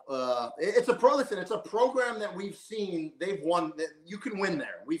a it's a program that we've seen. They've won. You can win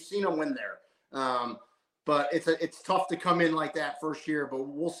there. We've seen them win there. But it's tough to come in like that first year. But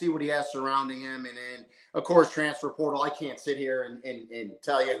we'll see what he has surrounding him, and then of course transfer portal. I can't sit here and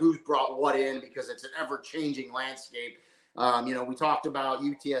tell you who's brought what in because it's an ever changing landscape. We talked about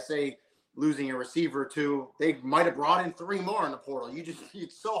UTSA losing a receiver or two. They might have brought in 3 more in the portal.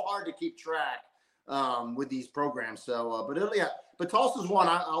 It's so hard to keep track with these programs. So, but Tulsa's one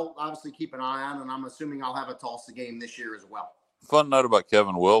I'll obviously keep an eye on, and I'm assuming I'll have a Tulsa game this year as well. Fun note about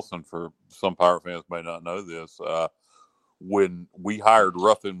Kevin Wilson for some Pirate fans may not know this. When we hired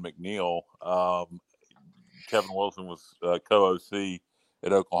Ruffin McNeil, Kevin Wilson was co-OC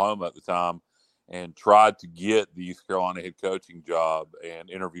at Oklahoma at the time, and tried to get the East Carolina head coaching job and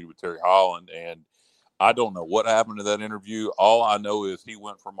interviewed with Terry Holland. And I don't know what happened to that interview. All I know is he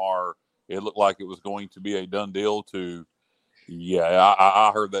went from it looked like it was going to be a done deal to,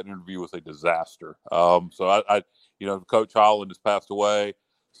 I heard that interview was a disaster. So Coach Holland has passed away.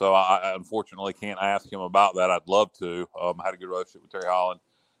 So I unfortunately can't ask him about that. I'd love to. I had a good relationship with Terry Holland.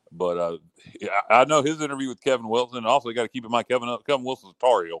 But I know his interview with Kevin Wilson. And also, you got to keep in mind, Kevin Wilson's a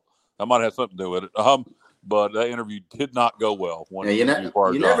Tar Heel. That might have something to do with it. But that interview did not go well. You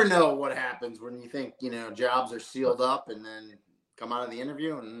never know what happens when you think, jobs are sealed up and then come out of the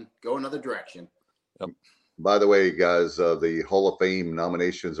interview and go another direction. Yep. By the way, guys, the Hall of Fame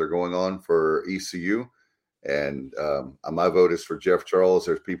nominations are going on for ECU. And my vote is for Jeff Charles.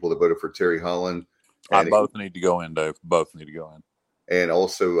 There's people that voted for Terry Holland. Both need to go in, Dave. Both need to go in. and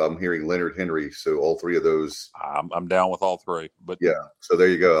also I'm hearing Leonard Henry. So all three of those. I'm down with all three. But yeah, so there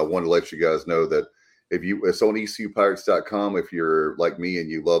you go. I wanted to let you guys know that it's on ECUPirates.com. If you're like me and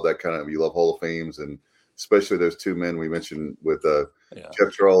you love you love Hall of Fames, and especially those two men we mentioned with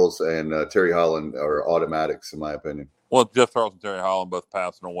Jeff Charles and Terry Holland are automatics, in my opinion. Well, Jeff Charles and Terry Holland both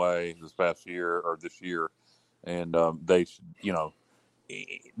passing away this year, and they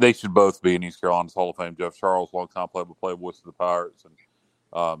should both be in East Carolina's Hall of Fame. Jeff Charles, long-time play-by-play voice of the Pirates, and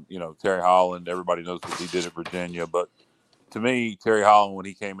Terry Holland, everybody knows what he did at Virginia. But to me, Terry Holland, when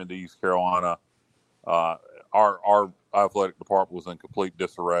he came into East Carolina, our athletic department was in complete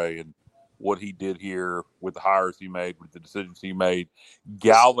disarray, and what he did here with the hires he made, with the decisions he made,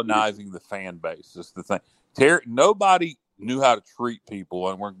 galvanizing the fan base is the thing. Nobody knew how to treat people,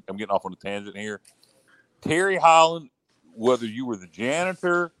 and I'm getting off on a tangent here. Terry Holland, whether you were the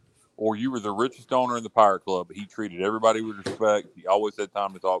janitor or you were the richest owner in the Pirate Club, he treated everybody with respect. He always had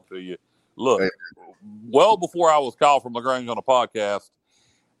time to talk to you. Look, well before I was called from LaGrange on a podcast,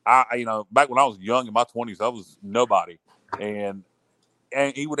 back when I was young in my 20s, I was nobody, and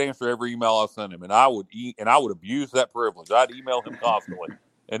he would answer every email I sent him, and I would abuse that privilege. I'd email him constantly,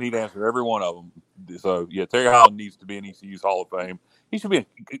 and he'd answer every one of them. So yeah, Terry Holland needs to be in ECU's Hall of Fame. He should be in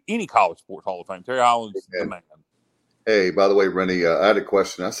any college sports Hall of Fame. Terry Holland's the man. Hey, by the way, Rene, I had a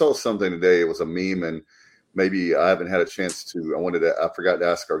question. I saw something today. It was a meme, and maybe I haven't had a chance to. I forgot to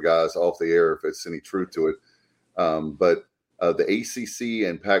ask our guys off the air if it's any truth to it. But the ACC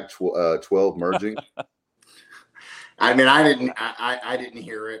and Pac-12 merging. I mean, I didn't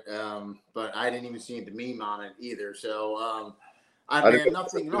hear it, but I didn't even see the meme on it either. So,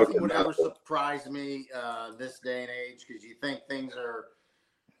 nothing would ever surprise me this day and age, because you think things are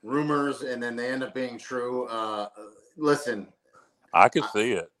rumors and then they end up being true. Listen, I could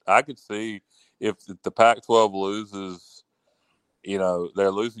see it. I could see if the Pac-12 loses,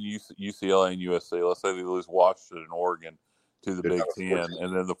 they're losing UCLA and USC. Let's say they lose Washington and Oregon to the Big Ten,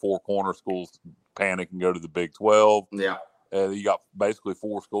 and then the four corner schools panic and go to the Big 12. Yeah. And you got basically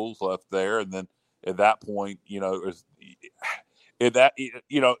four schools left there. And then at that point, as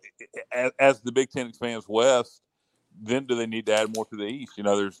the Big Ten expands west, then do they need to add more to the east?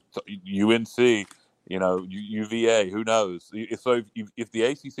 There's UNC, UVA, who knows? So if the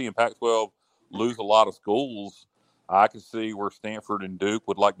ACC and Pac-12 lose a lot of schools, I can see where Stanford and Duke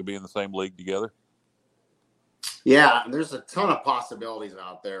would like to be in the same league together. Yeah, there's a ton of possibilities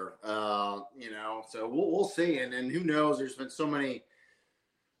out there, so we'll see. And who knows, there's been so many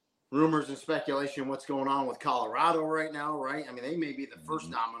rumors and speculation what's going on with Colorado right now, right? I mean, they may be the first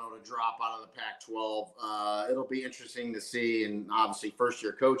domino to drop out of the Pac-12. It'll be interesting to see. And obviously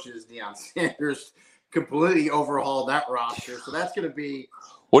first-year coaches, Deion Sanders, completely overhauled that roster. So that's going to be –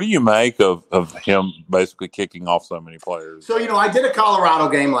 what do you make of him basically kicking off so many players? So, I did a Colorado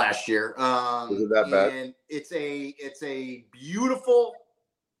game last year. Was it that bad? And it's a beautiful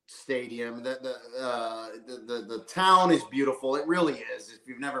stadium. The town is beautiful. It really is. If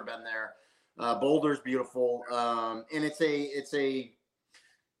you've never been there, Boulder's beautiful. And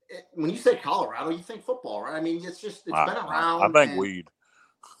when you say Colorado, you think football, right? I mean, it's been around. I think weed.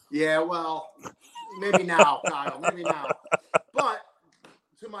 Yeah, well, maybe now, Kyle. Maybe now. But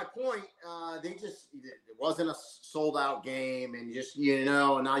to my point, it wasn't a sold out game, and and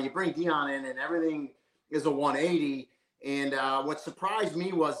now you bring Deion in and everything is a 180. And what surprised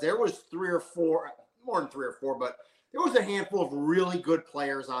me was there was more than three or four, but there was a handful of really good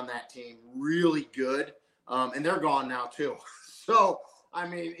players on that team, really good. And they're gone now too. So, I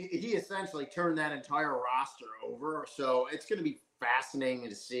mean, he essentially turned that entire roster over. So it's going to be fascinating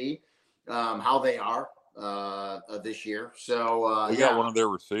to see how they are this year. So we got one of their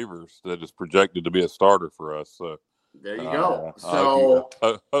receivers that is projected to be a starter for us. So there you go. So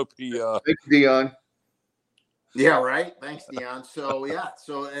hope he. Thanks, Deion. Yeah, right. Thanks, Deion. So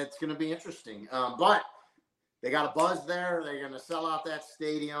so it's going to be interesting. But they got a buzz there. They're going to sell out that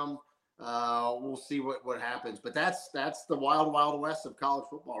stadium. We'll see what happens. But that's the wild, wild west of college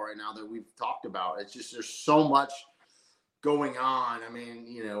football right now that we've talked about. It's just there's so much going on. I mean,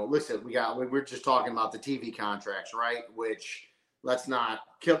 listen, we're just talking about the TV contracts, right? Which let's not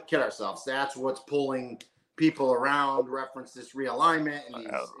kid ourselves. That's what's pulling people around. Reference this realignment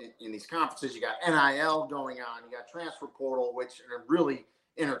in these conferences. You got NIL going on. You got transfer portal, which are really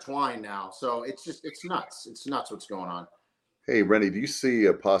intertwined now. So it's nuts. It's nuts what's going on. Hey, Rene, do you see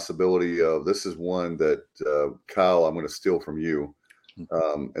a possibility of this is one that Kyle, I'm going to steal from you,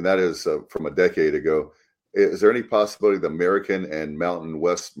 and that is from a decade ago. Is there any possibility of the American and Mountain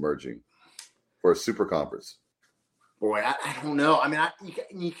West merging for a super conference? Boy, I don't know. I mean,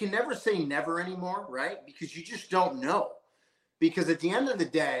 you can never say never anymore, right? Because you just don't know. because at the end of the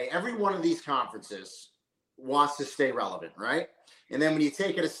day, every one of these conferences wants to stay relevant, right? And then when you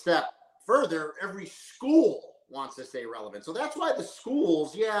take it a step further, every school wants to stay relevant. So that's why the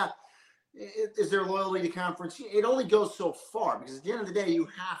schools, is there loyalty to conference? It only goes so far, because at the end of the day, you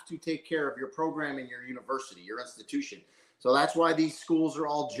have to take care of your program and your university, your institution. So that's why these schools are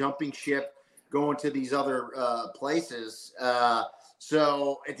all jumping ship, going to these other places.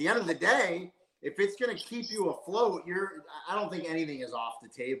 So at the end of the day, if it's going to keep you afloat, I don't think anything is off the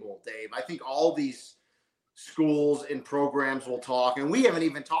table, Dave. I think all these schools and programs will talk, and we haven't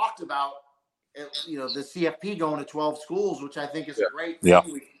even talked about, the CFP going to 12 schools, which I think is a great thing. Yeah.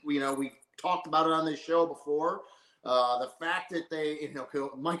 We talked about it on this show before. The fact that they,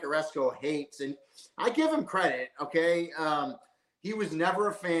 Mike Oresco hates, and I give him credit. Okay. He was never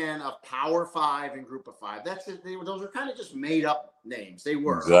a fan of Power 5 and Group of 5. Those are kind of just made up names. They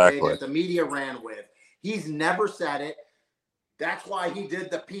were exactly that the media ran with. He's never said it. That's why he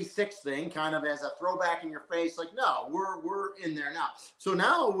did the P6 thing, kind of as a throwback in your face. Like, no, we're in there now. So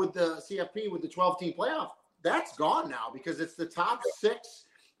now with the CFP, with the 12-team playoff, that's gone now because it's the top 6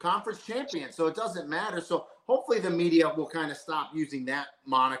 conference champions. So it doesn't matter. So hopefully the media will kind of stop using that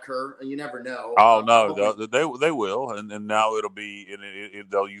moniker. You never know. Oh no, they will, and now it'll be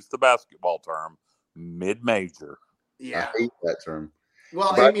they'll use the basketball term, mid-major. Yeah, I hate that term.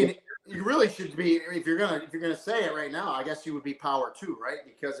 Well, I mean, you really should be, if you're gonna say it right now, I guess you would be Power 2, right?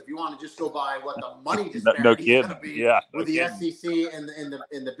 Because if you want to just go by what the money disparity is going to be with the SEC and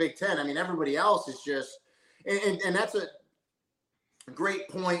the Big Ten, I mean, everybody else is just, and that's a great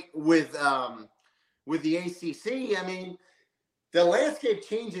point with the ACC. I mean, the landscape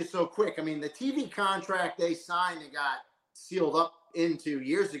changes so quick. I mean, the TV contract they signed and got sealed up into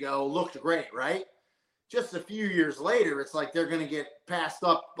years ago looked great, right? Just a few years later, it's like they're going to get passed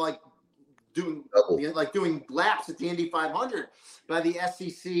up, like doing laps at the Indy 500 by the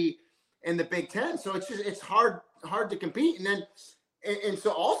SEC and the Big Ten. So it's hard to compete. And then, and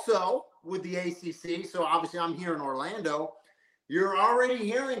so also with the ACC, so obviously I'm here in Orlando, you're already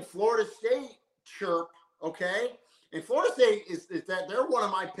hearing Florida State chirp, okay? And Florida State is that they're one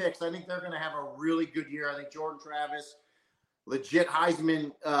of my picks. I think they're going to have a really good year. I think Jordan Travis, legit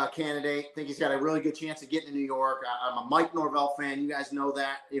Heisman candidate. I think he's got a really good chance of getting to New York. I'm a Mike Norvell fan. You guys know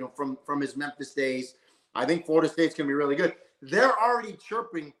that, from his Memphis days. I think Florida State's going to be really good. They're already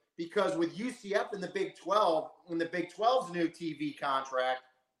chirping because with UCF in the Big 12, when the Big 12's new TV contract,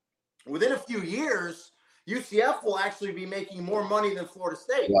 within a few years, UCF will actually be making more money than Florida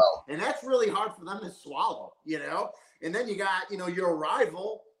State. Wow. And that's really hard for them to swallow, And then you got, your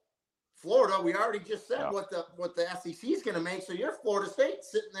rival, Florida. We already just said what the SEC is going to make. So you're Florida State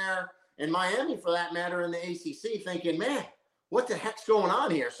sitting there, in Miami for that matter, in the ACC, thinking, man, what the heck's going on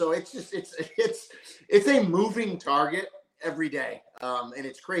here? So it's just it's a moving target every day, and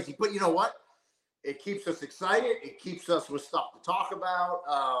it's crazy. But you know what? It keeps us excited. It keeps us with stuff to talk about.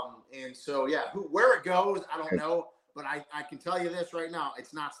 And so where it goes, I don't know, but I can tell you this right now: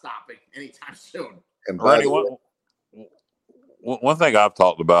 it's not stopping anytime soon. And Randy, one thing I've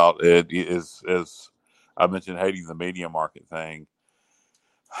talked about is I mentioned hating the media market thing.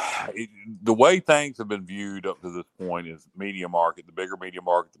 The way things have been viewed up to this point is media market, the bigger media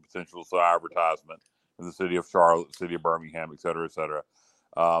market, the potential for advertisement in the city of Charlotte, city of Birmingham, et cetera, et cetera.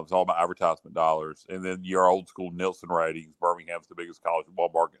 It's all about advertisement dollars. And then your old school Nielsen ratings. Birmingham's the biggest college football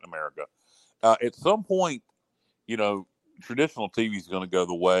market in America. At some point, traditional TV is going to go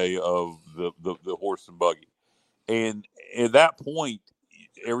the way of the horse and buggy. And at that point,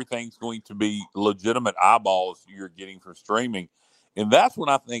 everything's going to be legitimate eyeballs you're getting from streaming. And that's when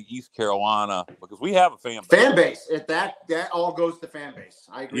I think East Carolina, because we have a fan base. That all goes to fan base.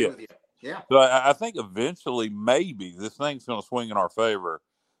 I agree with you. Yeah. So I think eventually maybe this thing's going to swing in our favor.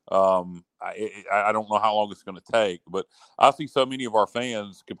 I don't know how long it's going to take, but I see so many of our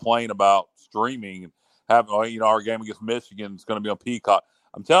fans complain about streaming and having, our game against Michigan is going to be on Peacock.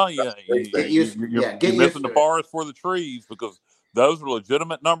 I'm telling you, you're missing the forest for the trees, because those are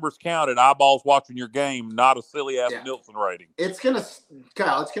legitimate numbers counted, eyeballs watching your game, not a silly ass Nielsen rating. It's gonna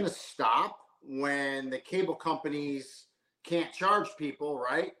stop when the cable companies can't charge people,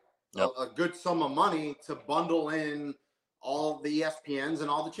 right? Yep. A good sum of money to bundle in all the ESPNs and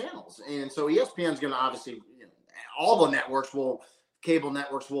all the channels. And so ESPN's going to obviously, all the cable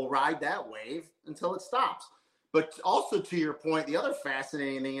networks will ride that wave until it stops. But also to your point, the other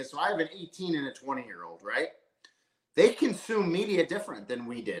fascinating thing is, so I have an 18 and a 20-year-old, right? They consume media different than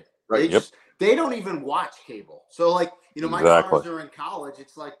we did. Right. They don't even watch cable. So my daughters are in college.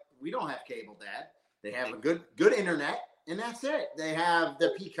 It's like, we don't have cable, Dad. They have a good internet, and that's it. They have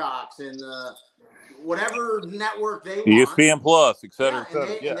the Peacocks and whatever network they want. ESPN Plus, et cetera,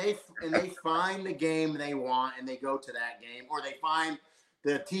 Yeah, et cetera. and they find the game they want, and they go to that game, or they find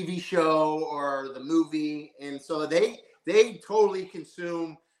the TV show or the movie, and so they totally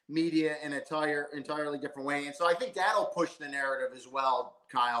consume media in an entirely different way. And so I think that'll push the narrative as well,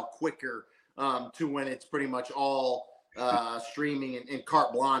 Kyle, quicker to when it's pretty much all streaming and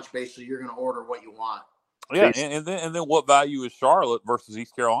carte blanche. Basically, you're going to order what you want. Yeah, and then what value is Charlotte versus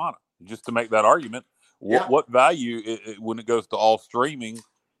East Carolina? Just to make that argument, what value when it goes to all streaming?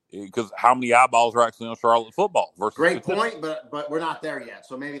 Because how many eyeballs are actually on Charlotte football versus? Great point, but we're not there yet.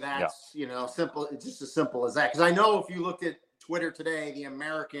 So maybe that's simple. It's just as simple as that. Because I know if you looked at Twitter today, the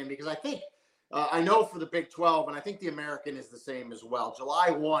American, because I think I know for the Big 12, and I think the American is the same as well. July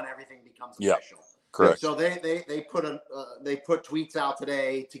 1, everything becomes official. Correct. So they put tweets out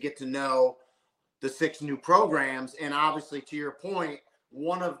today to get to know the 6 new programs, and obviously to your point,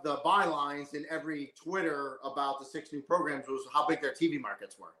 one of the bylines in every Twitter about the 6 new programs was how big their TV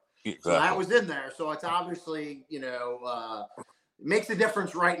markets were. Exactly. So that was in there. So it's obviously, it makes a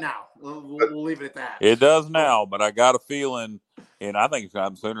difference right now. We'll leave it at that. It does now, but I got a feeling, and I think it's going to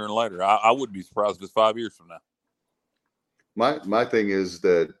happen sooner than later. I wouldn't be surprised if it's 5 years from now. My thing is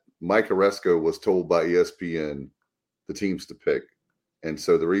that Mike Oresco was told by ESPN the teams to pick. And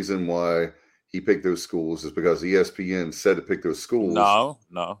so the reason why he picked those schools is because ESPN said to pick those schools.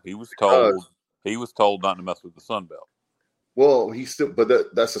 No, he was told not to mess with the Sun Belt. Well,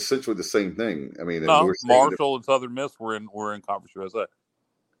 that's essentially the same thing. I mean, no, Marshall and Southern Miss were in Conference USA.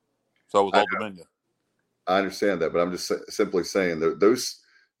 So was Old Dominion. I understand that, but I'm just simply saying that those,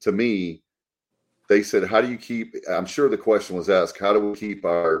 to me, they said, how do you keep? I'm sure the question was asked, how do we keep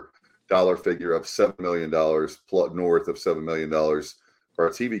our dollar figure of $7 million plus north of $7 million for our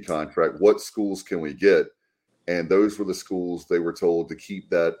TV contract? What schools can we get? And those were the schools they were told to keep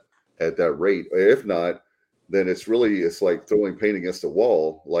that at that rate. If not, then it's like throwing paint against a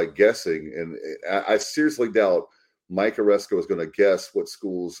wall, like guessing. And I seriously doubt Mike Oresco is going to guess what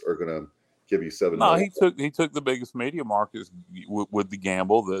schools are going to give you $7 million. No, he took the biggest media markets with the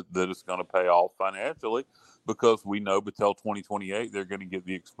gamble that it's going to pay off financially, because we know until 2028 they're going to get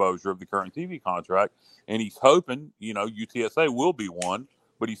the exposure of the current TV contract, and he's hoping, UTSA will be one,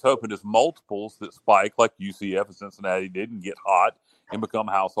 but he's hoping there's multiples that spike like UCF and Cincinnati did and get hot and become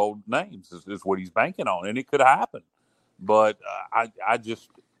household names is what he's banking on, and it could happen. But I just,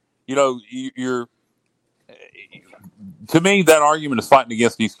 you're. To me, that argument is fighting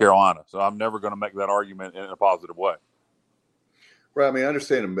against East Carolina, so I'm never going to make that argument in a positive way. Right. I mean, I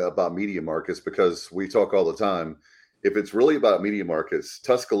understand about media markets because we talk all the time. If it's really about media markets,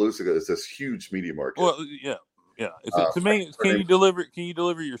 Tuscaloosa is this huge media market. Well, yeah. To me, can you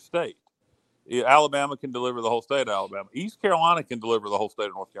deliver your state? Alabama can deliver the whole state of Alabama. East Carolina can deliver the whole state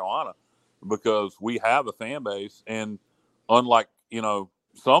of North Carolina because we have a fan base, and unlike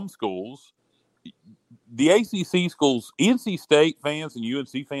some schools. The ACC schools, NC State fans and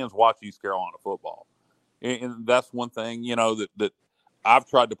UNC fans watch East Carolina football. And that's one thing, that I've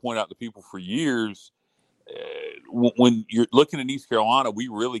tried to point out to people for years. When you're looking at East Carolina, we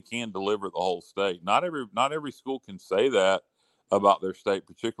really can deliver the whole state. Not every school can say that about their state,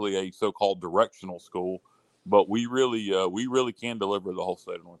 particularly a so-called directional school. But we really can deliver the whole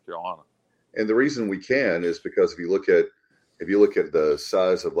state of North Carolina. And the reason we can is because if you look at the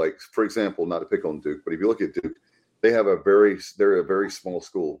size of, like, for example, not to pick on Duke, but if you look at Duke, they're a very small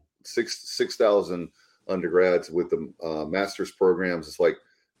school, 6,000 undergrads with the master's programs. It's like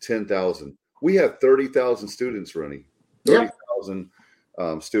 10,000. We have 30,000 students, Rene. 30,000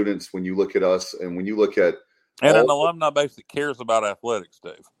 students when you look at us, and when you look at an alumni base that cares about athletics,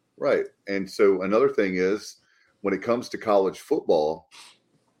 Dave. Right. And so another thing is, when it comes to college football,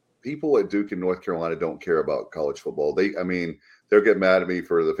 people at Duke and North Carolina don't care about college football. They'll get mad at me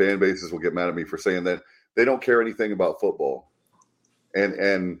for the fan bases will get mad at me for saying that. They don't care anything about football.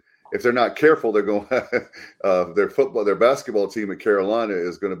 And if they're not careful, they're going their basketball team at Carolina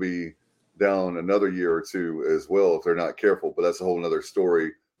is going to be down another year or two as well if they're not careful. But that's a whole nother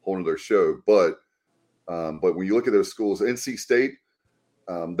story, whole nother show. But when you look at those schools, NC State,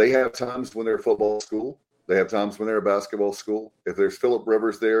 they have times when they're a football school. They have times when they're a basketball school. If there's Phillip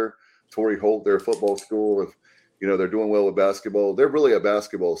Rivers there, Torrey Holt, they're a football school. If they're doing well with basketball, they're really a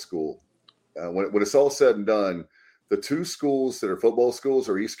basketball school. When it's all said and done, the two schools that are football schools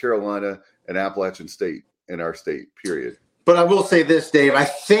are East Carolina and Appalachian State in our state, period. But I will say this, Dave. I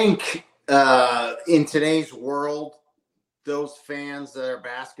think in today's world, those fans that are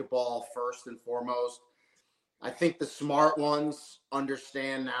basketball first and foremost, I think the smart ones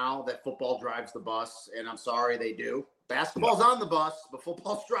understand now that football drives the bus, and I'm sorry they do. Basketball's on the bus, but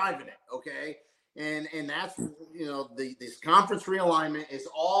football's driving it, okay? And that's, this conference realignment is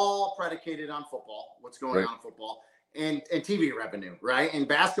all predicated on football, what's going on in football, and TV revenue, right? And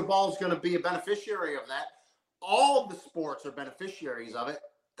basketball is going to be a beneficiary of that. All of the sports are beneficiaries of it.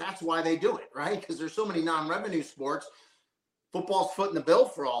 That's why they do it, right? Because there's so many non-revenue sports. Football's footing the bill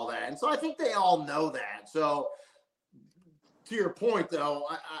for all that. And so I think they all know that. So to your point, though,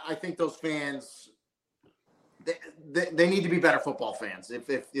 I think those fans, they need to be better football fans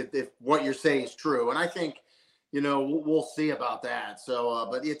if what you're saying is true. And I think, we'll see about that. So,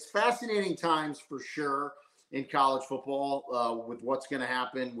 but it's fascinating times for sure in college football with what's going to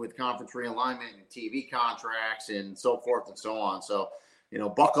happen with conference realignment and TV contracts and so forth and so on. So,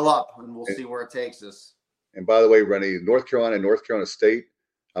 buckle up and we'll see where it takes us. And by the way, Rennie, North Carolina State,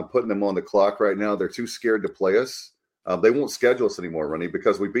 I'm putting them on the clock right now. They're too scared to play us. They won't schedule us anymore, Rennie,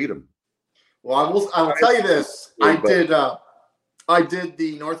 because we beat them. Well, I will tell you this. I did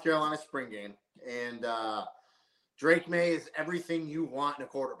the North Carolina spring game, and Drake May is everything you want in a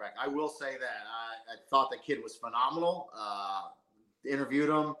quarterback. I will say that. I thought the kid was phenomenal. Interviewed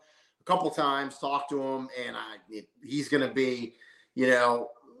him a couple times, talked to him, and he's going to be,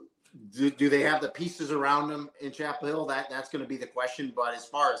 do they have the pieces around him in Chapel Hill? That's going to be the question. But as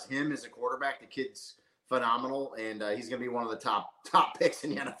far as him as a quarterback, the kid's phenomenal, and he's going to be one of the top picks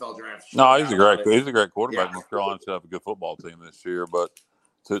in the NFL draft. No, he's a great quarterback. Yeah. North Carolina should have a good football team this year. But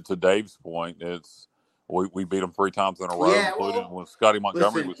to Dave's point, it's we beat them 3 times in a row, including when Scotty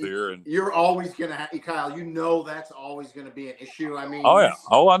Montgomery was here. And you're always going to have Kyle. That's always going to be an issue. I mean, I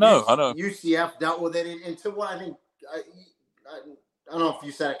know. UCF dealt with it, and to what I think, I don't know if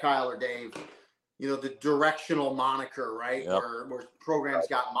you said it, Kyle or Dave. The directional moniker, right? Yep. Where programs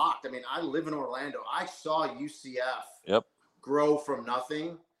got mocked. I mean, I live in Orlando. I saw UCF grow from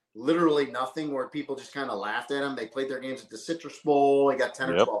nothing, literally nothing, where people just kind of laughed at them. They played their games at the Citrus Bowl. They got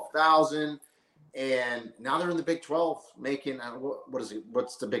 10 or 12,000. And now they're in the Big 12 making, what is it?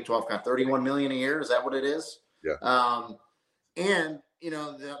 What's the Big 12 got? $31 million a year? Is that what it is? Yeah. And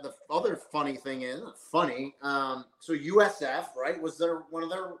the other funny thing is so USF, right, was their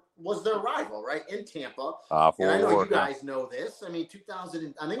rival, right, in Tampa. And I know you guys know this. I mean,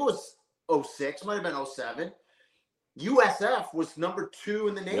 2000, I think it was 06, might have been 07. USF was number 2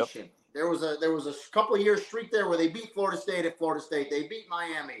 in the nation. There was a couple of years streak there where they beat Florida State at Florida State. They beat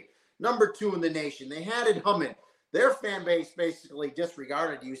Miami, number 2 in the nation. They had it humming. Their fan base basically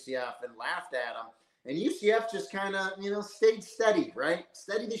disregarded UCF and laughed at them. And UCF just kind of, stayed steady, right?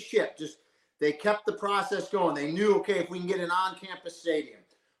 Steady the ship. Just they kept the process going. They knew, okay, if we can get an on-campus stadium,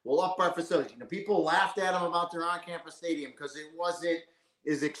 we'll up our facility. People laughed at them about their on-campus stadium because it wasn't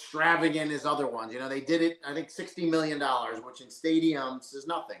as extravagant as other ones. They did it, I think, $60 million, which in stadiums is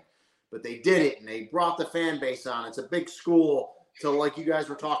nothing. But they did it, and they brought the fan base on. It's a big school. So, like you guys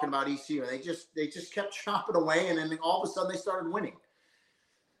were talking about ECU, and they just kept chopping away, and then all of a sudden they started winning.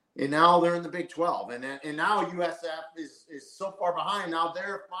 And now they're in the Big 12. And now USF is so far behind. Now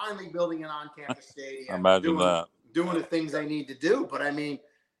they're finally building an on-campus stadium. Imagine doing the things they need to do. But, I mean,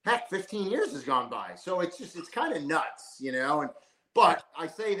 heck, 15 years has gone by. So it's kind of nuts, But I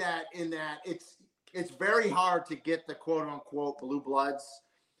say that in that it's very hard to get the quote-unquote blue bloods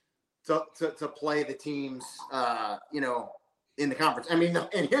to play the teams, in the conference. I mean,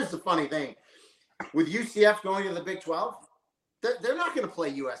 and here's the funny thing. With UCF going to the Big 12, they're not going to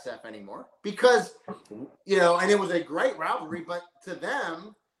play USF anymore because, and it was a great rivalry, but to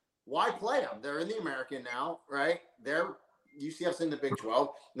them, why play them? They're in the American now, right? UCF's in the Big 12.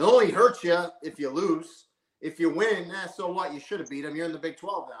 It only hurts you if you lose. If you win, so what? You should have beat them. You're in the Big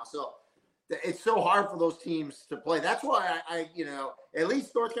 12 now. So it's so hard for those teams to play. That's why I at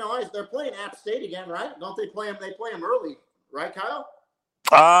least North Carolina, they're playing App State again, right? Don't they play them? They play them early, right, Kyle?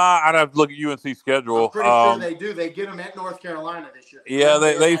 I'd have to look at UNC schedule. I'm pretty sure they do. They get them at North Carolina this year. Yeah,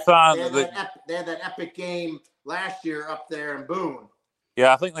 they signed. They had that epic game last year up there in Boone.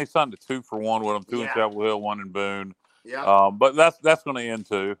 Yeah, I think they signed a 2-for-1 with them, 2 in Chapel Hill, 1 in Boone. Yeah. But that's going to end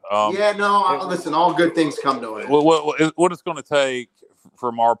too. Listen, all good things come to it. What it's going to take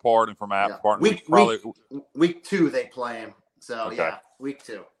from our part and from App's part. Week 2 they play them. So week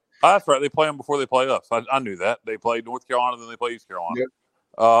 2. Oh, that's right. They play them before they play us. I knew that. They played North Carolina, then they play East Carolina. Yep.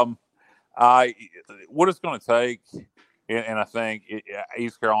 What it's going to take, and I think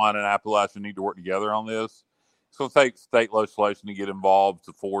East Carolina and Appalachia need to work together on this. It's going to take state legislation to get involved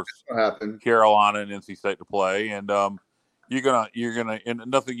to force Carolina and NC State to play, and you're gonna, and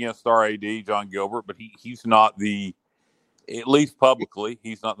nothing against our AD John Gilbert, but he's not at least publicly,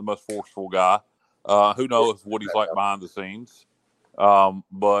 he's not the most forceful guy. Who knows what he's like behind the scenes?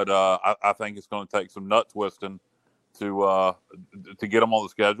 But I think it's going to take some nut twisting to get them on the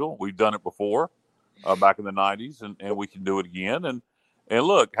schedule. We've done it before. back in the 90s, and we can do it again. And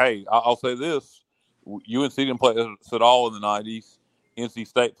look, hey, I'll say this. UNC didn't play us at all in the 90s. NC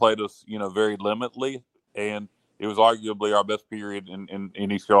State played us, very limitedly, and it was arguably our best period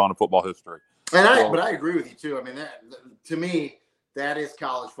in East Carolina football history. But I agree with you too. I mean, to me, that is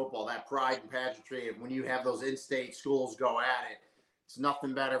college football. That pride and pageantry of when you have those in-state schools go at it, it's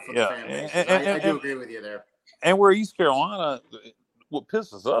nothing better for the fan base. I do agree with you there. And where East Carolina, what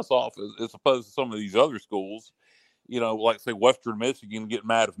pisses us off is, as opposed to some of these other schools, like say Western Michigan, get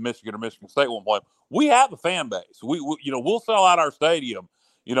mad if Michigan or Michigan State won't play. We have a fan base. We'll sell out our stadium.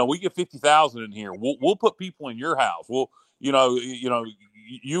 We get 50,000 in here. We'll put people in your house. UNC, we'll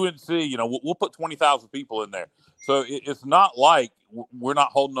put 20,000 people in there. So it's not like we're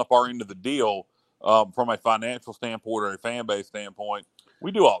not holding up our end of the deal from a financial standpoint or a fan base standpoint.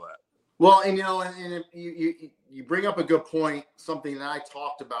 We do all that. Well, and and you bring up a good point, something that I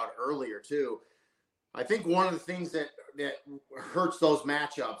talked about earlier too. I think one of the things that hurts those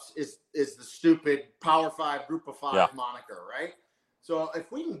matchups is the stupid Power 5 Group of 5 moniker, right? So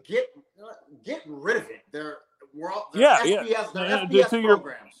if we can get rid of it, they're FBS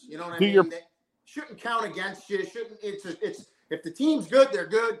programs. You know what I mean? They shouldn't count against you. It's if the team's good, they're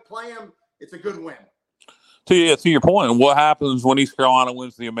good. Play them. It's a good win. To your point, what happens when East Carolina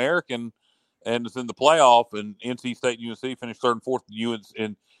wins the American and it's in the playoff, and NC State and UNC finish third and fourth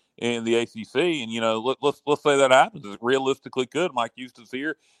in the ACC, and let's say that happens. It realistically could. Mike Houston's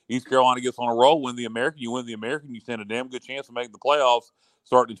here. East Carolina gets on a roll, win the American. You win the American, you stand a damn good chance of making the playoffs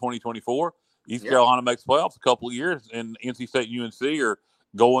starting in 2024. East Carolina makes playoffs a couple of years, and NC State and UNC are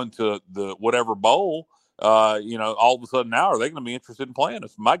going to the whatever bowl. All of a sudden now, are they going to be interested in playing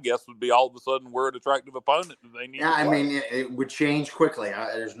us? My guess would be all of a sudden we're an attractive opponent that they need. Yeah, I mean, it would change quickly.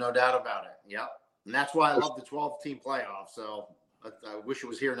 There's no doubt about it. Yep, and that's why I love the 12-team playoff. So I wish it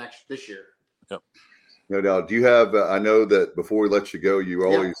was here this year. Yep. No doubt. Do you have? I know that before we let you go, you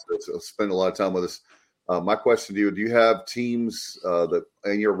always spend a lot of time with us. My question to you: do you have teams that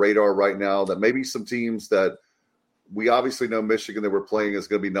in your radar right now that maybe some teams that we obviously know Michigan that we're playing is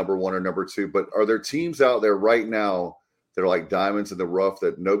going to be number 1 or number 2, but are there teams out there right now that are like diamonds in the rough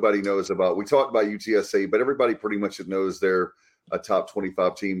that nobody knows about? We talked about UTSA, but everybody pretty much knows they're a top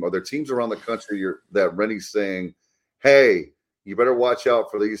 25 team. Are there teams around the country that Rene's saying, hey, you better watch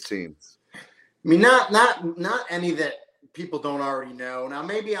out for these teams? I mean, not any that people don't already know. Now,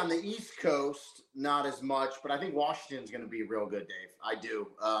 maybe on the East Coast, not as much, but I think Washington's going to be real good, Dave. I do.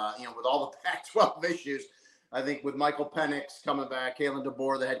 With all the Pac-12 issues, I think with Michael Penix coming back, Kalen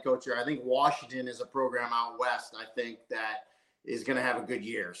DeBoer, the head coach here, I think Washington is a program out west, I think, that is going to have a good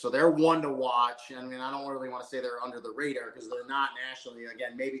year. So they're one to watch. I mean, I don't really want to say they're under the radar because they're not nationally.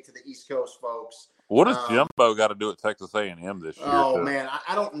 Again, maybe to the East Coast folks. What does Jimbo got to do at Texas A&M this year? Oh, man,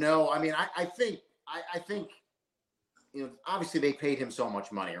 I don't know. I mean, I think obviously they paid him so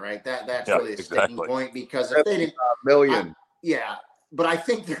much money, right? That's really a sticking point because if they didn't $1 million. But I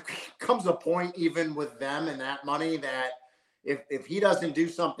think there comes a point even with them and that money that if he doesn't do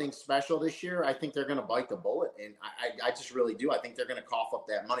something special this year, I think they're going to bite the bullet. And I just really do. I think they're going to cough up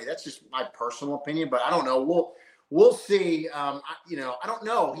that money. That's just my personal opinion, but I don't know. We'll see. I don't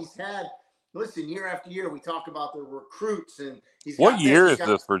know. Listen, year after year, we talk about the recruits and what year is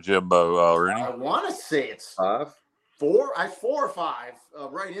this for Jimbo, Rene? I want to say it's 5, 4 or 5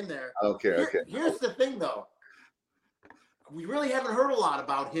 right in there. Okay. Here's the thing though. We really haven't heard a lot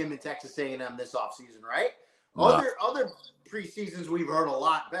about him in Texas A&M this offseason, right? No. Other preseasons we've heard a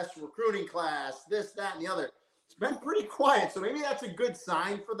lot. Best recruiting class, this, that, and the other. It's been pretty quiet, so maybe that's a good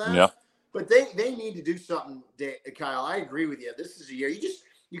sign for them. Yeah. But they need to do something, Kyle. I agree with you. This is a year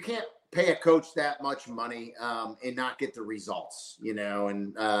you can't pay a coach that much money and not get the results,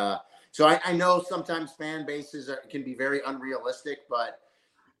 And so I know sometimes fan bases can be very unrealistic, but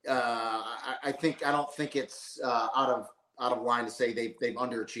I don't think it's out of line to say they've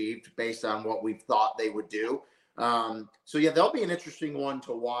underachieved based on what we thought they would do. They'll be an interesting one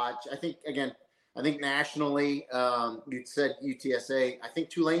to watch. I think nationally, you said UTSA. I think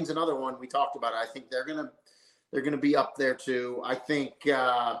Tulane's another one we talked about. I think they're gonna be up there too. I think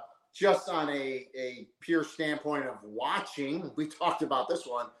just on a pure standpoint of watching, we talked about this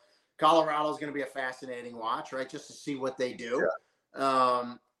one. Colorado is going to be a fascinating watch, right? Just to see what they do.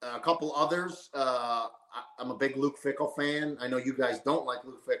 Yeah. A couple others. I'm a big Luke Fickell fan. I know you guys don't like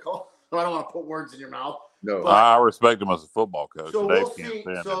Luke Fickell, so I don't want to put words in your mouth. No, I respect him as a football coach. So we'll see.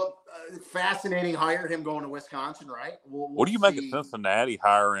 So fascinating hire, him going to Wisconsin, right? What do you make of Cincinnati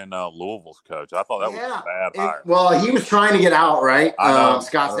hiring Louisville's coach? I thought that was a bad hire. Well, he was trying to get out, right?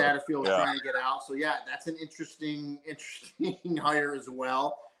 Scott Satterfield was trying to get out. So, that's an interesting hire as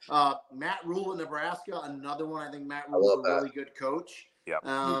well. Matt Rule in Nebraska, another one. I think Matt I Rule is love a that. really good coach. Yeah,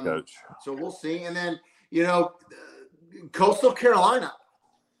 good coach. So we'll see. And then, Coastal Carolina,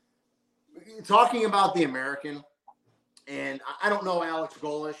 talking about the American, and I don't know Alex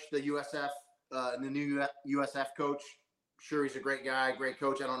Golish, the USF, the new USF coach. Sure, he's a great guy, great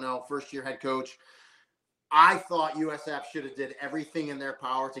coach. I don't know, first-year head coach. I thought USF should have did everything in their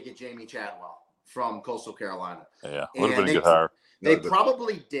power to get Jamie Chadwell from Coastal Carolina. Yeah, would have been a good hire. They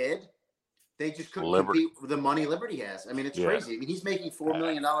probably did. They just couldn't compete with the money Liberty has. I mean, it's crazy. I mean, he's making $4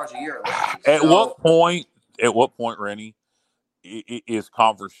 million a year. At what point, Rennie, is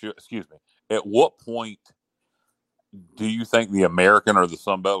conference? Excuse me. At what point do you think the American or the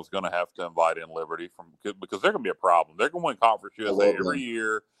Sun Belt is going to have to invite in Liberty because they're going to be a problem? They're going to win Conference USA every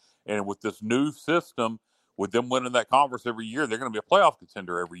year, and with this new system, with them winning that conference every year, they're going to be a playoff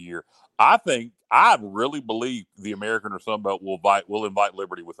contender every year. I really believe the American or Sun Belt will invite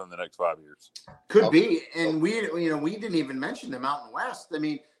Liberty within the next 5 years. Could be, and we didn't even mention the Mountain West. I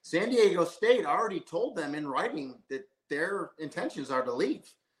mean, San Diego State already told them in writing that their intentions are to leave.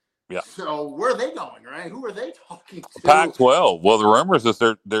 Yeah. So where are they going, right? Who are they talking to? Pac-12. Well, the rumor is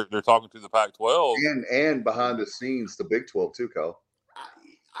that they're talking to the Pac-12 and behind the scenes the Big 12 too, Kyle.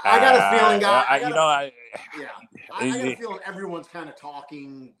 I got a feeling, I got a feeling everyone's kind of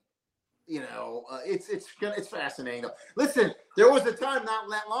talking. It's fascinating though. Listen, there was a time not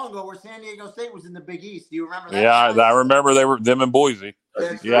that long ago where San Diego State was in the Big East. Do you remember that? Yeah, I remember they were them in Boise.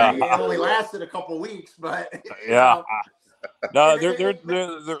 That's right. It only lasted a couple weeks, but no,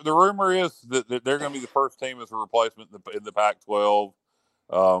 the rumor is that they're going to be the first team as a replacement in the Pac-12.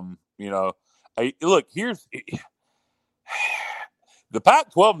 Look, here's the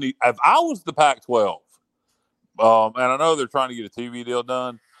Pac-12. If I was the Pac-12, and I know they're trying to get a TV deal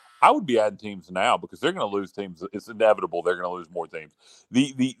done, I would be adding teams now because they're going to lose teams. It's inevitable they're going to lose more teams.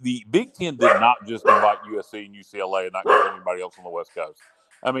 The Big Ten did not just invite USC and UCLA and not get anybody else on the West Coast.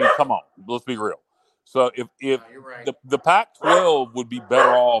 I mean, come on, let's be real. So if right. the Pac-12 would be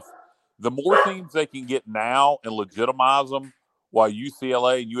better off, the more teams they can get now and legitimize them while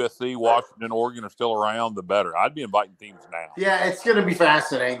UCLA and USC, Washington, and Oregon are still around, the better. I'd be inviting teams now. Yeah, it's going to be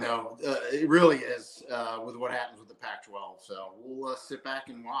fascinating, though. It really is with what happens with the Pac-12. So we'll sit back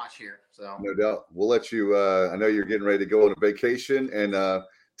and watch here. So no doubt. We'll let you I know you're getting ready to go on a vacation, and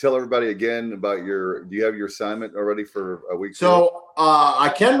tell everybody again about do you have your assignment already for a week? So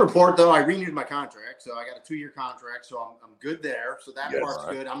I can report, though, I renewed my contract. So I got a 2-year contract, so I'm good there. So that part's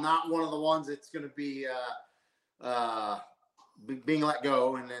good. I'm not one of the ones that's going to be being let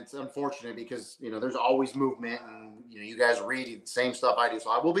go, and it's unfortunate because there's always movement, and you guys read the same stuff I do.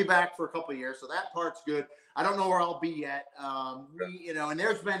 So I will be back for a couple of years. So that part's good. I don't know where I'll be yet. And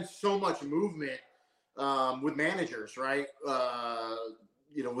there's been so much movement with managers, right?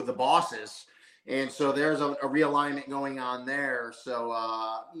 With the bosses. And so there's a realignment going on there. So,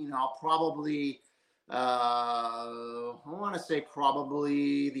 I'll probably, I want to say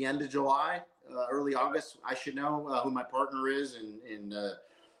probably the end of July, early August, I should know who my partner is and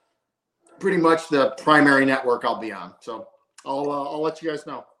pretty much the primary network I'll be on. So I'll let you guys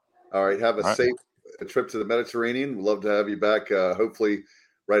know. All right. Have a safe trip to the Mediterranean. We'd love to have you back. Hopefully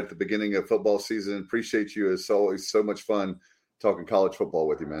right at the beginning of football season. Appreciate you. It's always so much fun talking college football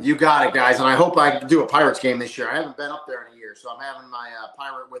with you, man. You got it, guys. And I hope I can do a Pirates game this year. I haven't been up there in a year, so I'm having my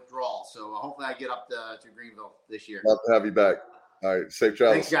Pirate withdrawal. So hopefully I get up to Greenville this year. Love to have you back. All right. Safe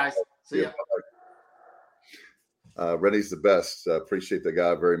travels. Thanks, guys. See ya. Rene's the best. Appreciate the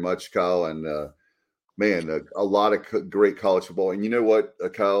guy very much, Kyle. And, a lot of great college football. And you know what,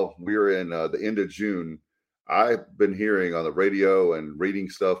 Kyle? We're in the end of June. I've been hearing on the radio and reading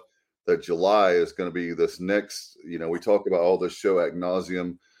stuff that July is going to be this next, we talk about all this show ad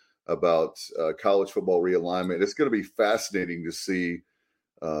nauseum about college football realignment. It's going to be fascinating to see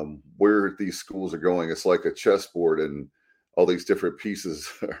where these schools are going. It's like a chessboard and all these different pieces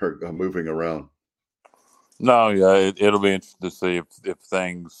are moving around. No, yeah, it'll be interesting to see if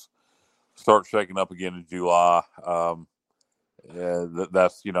things start shaking up again in July.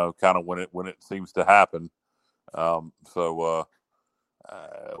 That's kind of when it seems to happen. You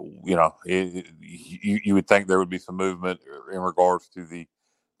would think there would be some movement in regards to the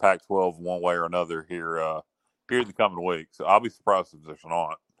Pac-12 one way or another here in the coming week. So I'll be surprised if there's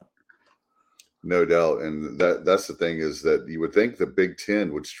not. No doubt. And that's the thing is that you would think the Big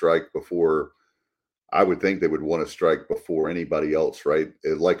Ten would strike before. I would think they would want to strike before anybody else, right?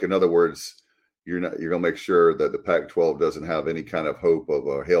 Like, in other words, you're going to make sure that the Pac-12 doesn't have any kind of hope of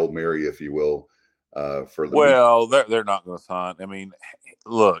a Hail Mary, if you will. They're not going to sign. I mean,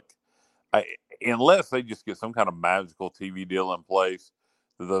 look, unless they just get some kind of magical TV deal in place,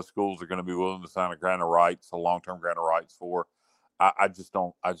 that those schools are going to be willing to sign a grant of rights, a long-term grant of rights for. I just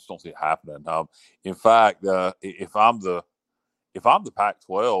don't see it happening. In fact, if I'm the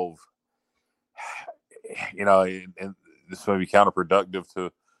Pac-12, and this may be counterproductive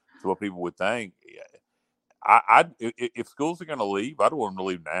to what people would think. If schools are going to leave, I'd want them to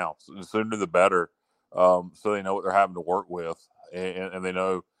leave now. So the sooner the better, so they know what they're having to work with, and they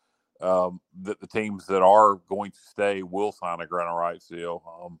know that the teams that are going to stay will sign a grant of rights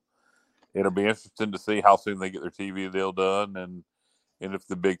deal. It'll be interesting to see how soon they get their TV deal done, and if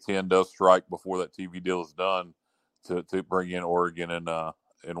the Big Ten does strike before that TV deal is done, to bring in Oregon and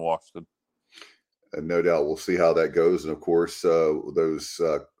Washington. And no doubt we'll see how that goes. And of course, those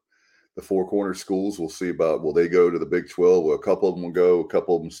the Four Corner schools, we'll see about, will they go to the Big 12? Well, a couple of them will go, a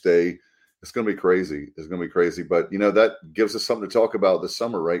couple of them stay. It's going to be crazy. It's going to be crazy. But, that gives us something to talk about this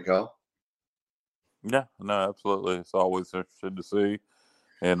summer, right, Kyle? Yeah, no, absolutely. It's always interesting to see.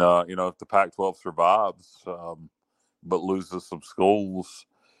 And, if the Pac-12 survives but loses some schools,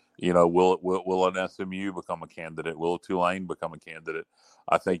 will an SMU become a candidate? Will a Tulane become a candidate?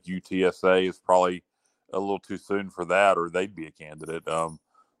 I think UTSA is probably a little too soon for that, or they'd be a candidate.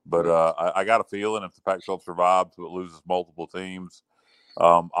 But I got a feeling if the Pac-12 survives but loses multiple teams,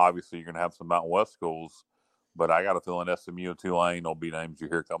 obviously you're going to have some Mountain West schools. But I got a feeling SMU and Tulane will be names you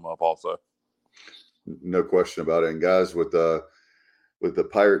hear come up also. No question about it. And guys, with the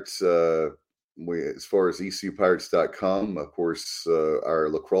Pirates, as far as ECUPirates.com, of course, our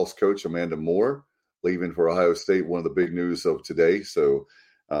lacrosse coach, Amanda Moore, leaving for Ohio State, one of the big news of today. So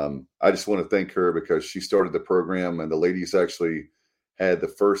I just want to thank her because she started the program, and the ladies actually had the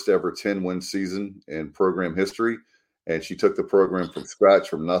first ever 10-win season in program history. And she took the program from scratch,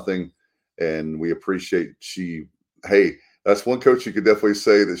 from nothing. And we appreciate that's one coach you could definitely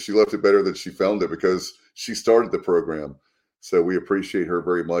say that she left it better than she found it, because she started the program. So we appreciate her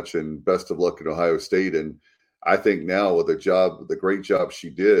very much, and best of luck in Ohio State. And I think now with the great job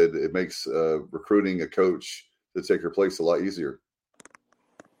she did, it makes recruiting a coach to take her place a lot easier.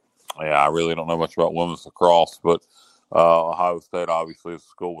 Yeah, I really don't know much about women's lacrosse, but Ohio State obviously is a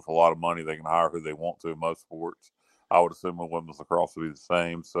school with a lot of money. They can hire who they want to in most sports. I would assume with women's lacrosse would be the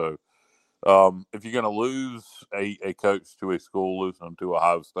same. So if you're going to lose a coach to a school, losing them to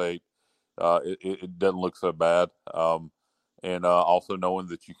Ohio State, it doesn't look so bad. And also knowing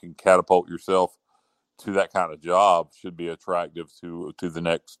that you can catapult yourself to that kind of job should be attractive to the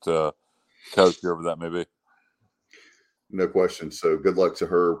next coach, whoever that may be. No question. So good luck to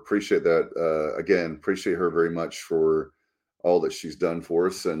her. Appreciate that. Again, appreciate her very much for all that she's done for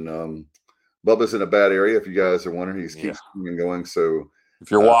us. And Bubba's in a bad area, if you guys are wondering. He keeps coming and going. So if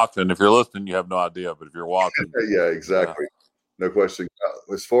you're watching, if you're listening, you have no idea. But if you're watching. Yeah, exactly. No question.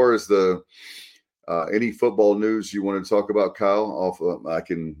 As far as the any football news you want to talk about, Kyle? I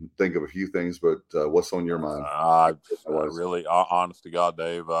can think of a few things, but what's on your mind? Really, honest to God,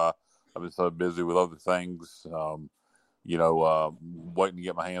 Dave, I've been so busy with other things. Waiting to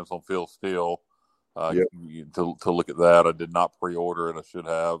get my hands on Phil Steele to look at that. I did not pre-order it. I should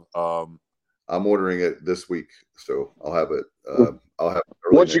have. I'm ordering it this week, so I'll have it.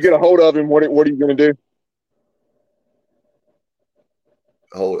 Once you get a hold of him, what are you going to do?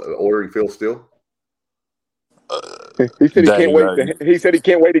 Ordering Phil Steele. He said he can't wait. He said he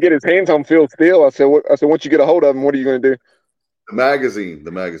can't wait to get his hands on Phil Steele. I said, once you get a hold of him, what are you going to do? The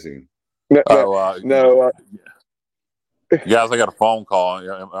magazine. No. Guys, I got a phone call.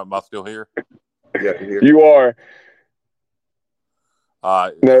 Am I still here? Yeah, you're here. You are.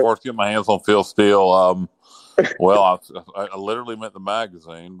 First, get my hands on Phil Steele. Well, I literally meant the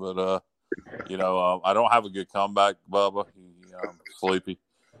magazine, but I don't have a good comeback, Bubba. I'm sleepy,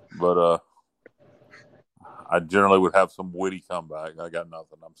 but I generally would have some witty comeback. I got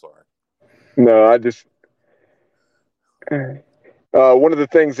nothing. I'm sorry. No, I just one of the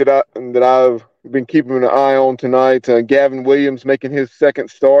things that I've been keeping an eye on tonight. Gavin Williams making his second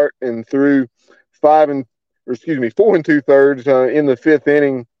start and threw 4 2/3 in the fifth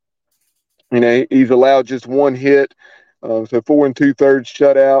inning. He's allowed just one hit, so 4 2/3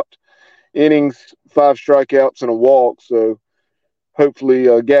 shutout innings, 5 strikeouts and a walk. So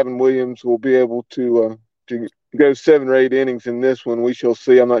hopefully Gavin Williams will be able to go 7 or 8 innings in this one. We shall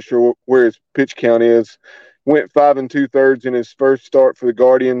see. I'm not sure where his pitch count is. Went 5 2/3 in his first start for the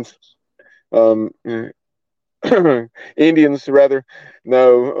Guardians. Indians, rather.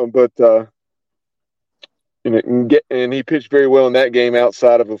 No, but and he pitched very well in that game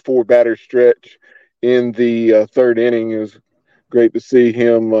outside of a 4-batter stretch in the third inning. It was great to see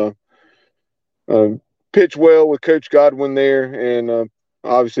him pitch well with Coach Godwin there, and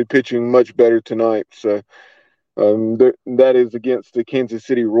obviously pitching much better tonight. So That is against the Kansas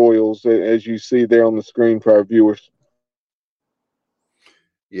City Royals, as you see there on the screen for our viewers.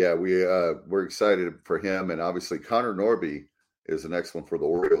 Yeah, we're excited for him, and obviously Connor Norby is the next one for the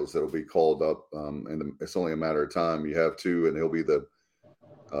Orioles that'll be called up, and it's only a matter of time. You have two, and he'll be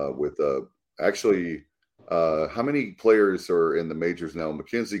how many players are in the majors now?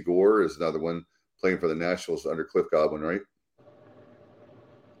 Mackenzie Gore is another one playing for the Nationals under Cliff Godwin, right?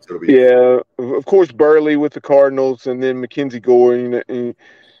 So it'll be of course, Burley with the Cardinals, and then Mackenzie Gore. I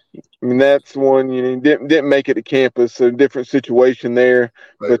mean, that's one. Didn't make it to campus, so different situation there.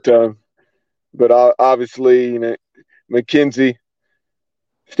 Right. But obviously, Mackenzie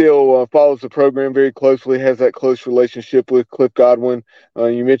still follows the program very closely. Has that close relationship with Cliff Godwin.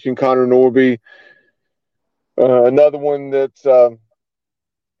 You mentioned Connor Norby, another one that's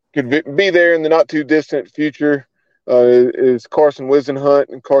could be there in the not too distant future. Is Carson Wisenhunt,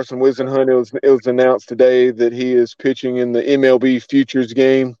 and Carson Wisenhunt, it was announced today that he is pitching in the MLB Futures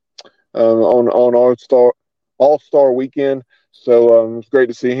game on All-Star weekend. So it's great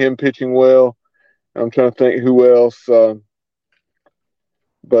to see him pitching well. I'm trying to think who else.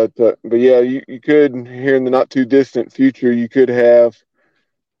 But yeah, you could, here in the not too distant future, you could have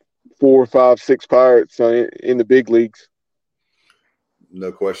 4, 5, 6 Pirates in the big leagues. No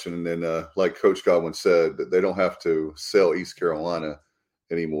question. And then, like Coach Godwin said, that they don't have to sell East Carolina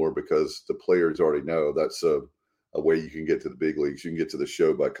anymore because the players already know that's a way you can get to the big leagues. You can get to the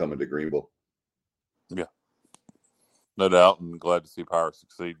show by coming to Greenville. Yeah, no doubt. And glad to see Pirates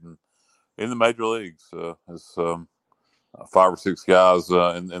succeeding in the major leagues. It's 5 or 6 guys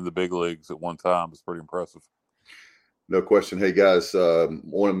in the big leagues at one time. It's pretty impressive. No question. Hey, guys,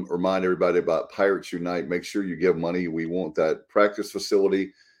 want to remind everybody about Pirates Unite. Make sure you give money. We want that practice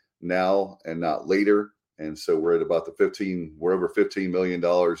facility now and not later. And so we're at about we're over $15 million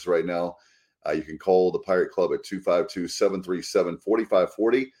right now. You can call the Pirate Club at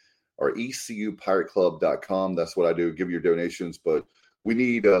 252-737-4540 or ecupirateclub.com. That's what I do. Give your donations. But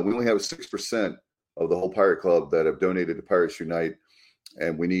we only have 6% of the whole Pirate Club that have donated to Pirates Unite.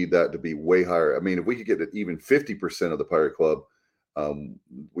 And we need that to be way higher. I mean, if we could get to even 50% of the Pirate Club,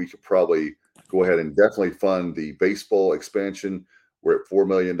 we could probably go ahead and definitely fund the baseball expansion. We're at $4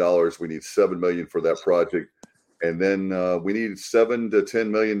 million. We need $7 million for that project. And then we need $7 to $10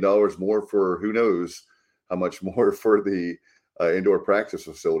 million more for who knows how much more for the indoor practice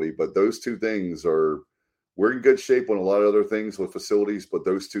facility. But those two things we're in good shape on a lot of other things with facilities, but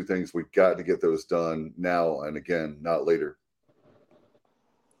those two things, we've got to get those done now and again, not later.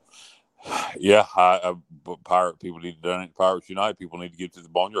 Yeah, Pirate people need to donate. Pirates Unite people need to give to the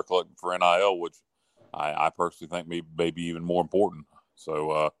Boneyard Collective for NIL, which I personally think maybe even more important.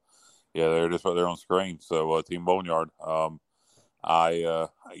 So, yeah, there it is right there on the screen. So, Team Boneyard, you're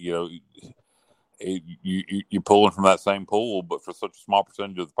pulling from that same pool, but for such a small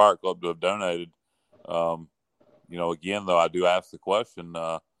percentage of the Pirate Club to have donated, again, though, I do ask the question,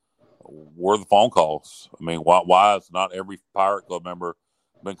 where are the phone calls? I mean, why is not every Pirate Club member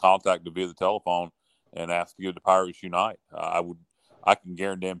been contacted via the telephone and asked to give to Pirates Unite? I can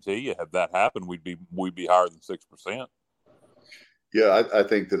guarantee you, if that happened, we'd be higher than 6%. Yeah, I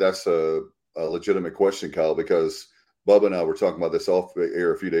think that's a legitimate question, Kyle, because Bubba and I were talking about this off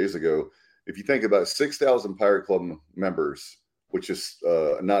air a few days ago. If you think about 6,000 Pirate Club members, which is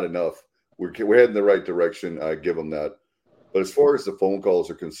not enough, we're heading in the right direction. I give them that. But as far as the phone calls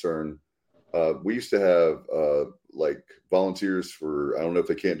are concerned, we used to have like volunteers for, I don't know if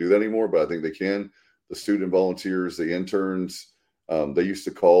they can't do that anymore, but I think they can. The student volunteers, the interns, they used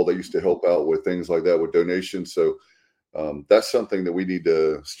to call, they used to help out with things like that with donations. So that's something that we need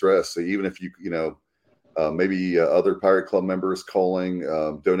to stress. So even if maybe other Pirate Club members calling,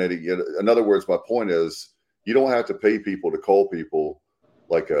 donating. In other words, my point is you don't have to pay people to call people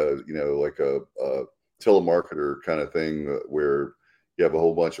like a telemarketer kind of thing where you have a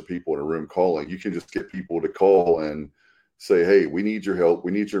whole bunch of people in a room calling. You can just get people to call and say, hey, we need your help.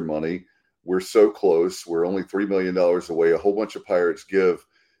 We need your money. We're so close. We're only $3 million away. A whole bunch of Pirates give.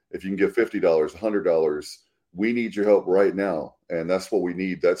 If you can give $50, $100, we need your help right now. And that's what we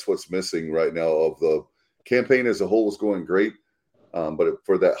need. That's what's missing right now. Of the campaign as a whole is going great. But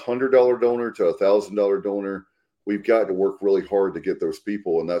for that $100 donor to $1,000 donor, we've got to work really hard to get those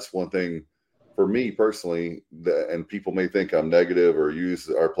people. And that's one thing for me personally, and people may think I'm negative or use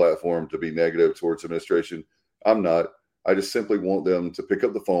our platform to be negative towards administration. I'm not. I just simply want them to pick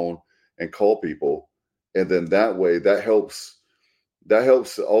up the phone and call people. And then that way, that helps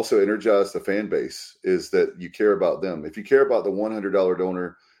also energize the fan base, is that you care about them. If you care about the $100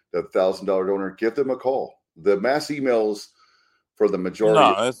 donor, the $1,000 donor, give them a call. The mass emails for the majority.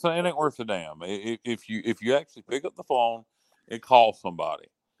 No, it ain't worth a damn. If you actually pick up the phone and call somebody,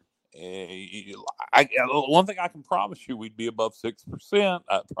 one thing I can promise you, we'd be above 6%.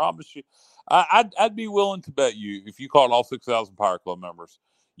 I promise you. I'd be willing to bet you if you called all 6,000 Pirate Club members,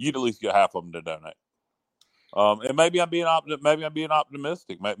 you'd at least get half of them to donate. And maybe I'm being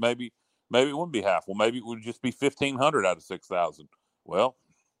optimistic. Maybe it wouldn't be half. Well, maybe it would just be 1,500 out of 6,000. Well,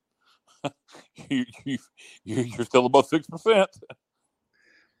 you're still above 6%.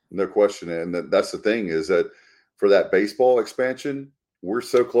 No question. And that's the thing is that for that baseball expansion, we're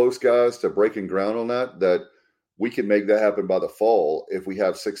so close, guys, to breaking ground on that we can make that happen by the fall if we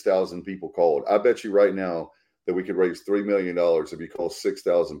have 6,000 people called. I bet you right now that we could raise $3 million if you call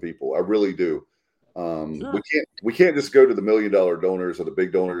 6,000 people. I really do. Sure. We can't just go to the $1 million donors or the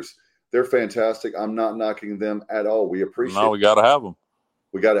big donors. They're fantastic. I'm not knocking them at all. We appreciate. No, we got to have them.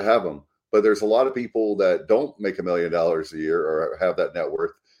 We got to have them. But there's a lot of people that don't make $1 million a year or have that net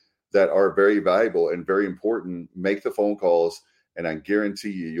worth that are very valuable and very important. Make the phone calls, and I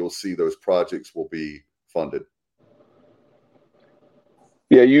guarantee you'll see those projects will be funded.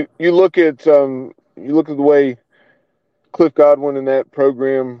 Yeah, you look at the way Cliff Godwin and that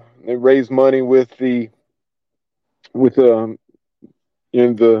program, they raised money with the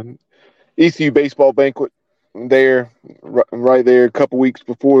ECU baseball banquet there, right there, a couple weeks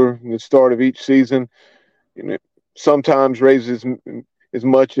before the start of each season. Sometimes raises as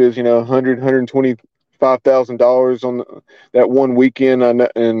much as $125,000 on that one weekend,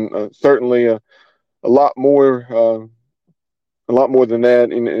 and certainly a lot more than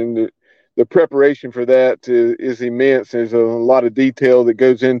that. And the preparation for that is immense. There's a lot of detail that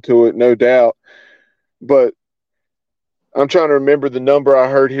goes into it, no doubt. But I'm trying to remember the number I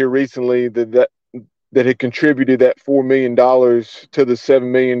heard here recently that had contributed that $4 million to the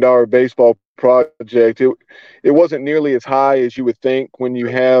 $7 million baseball project. It wasn't nearly as high as you would think when you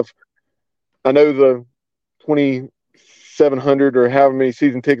have, I know the 2,700 or however many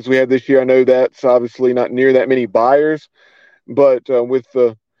season tickets we had this year. I know that's obviously not near that many buyers, but with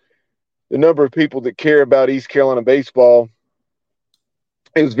the number of people that care about East Carolina baseball,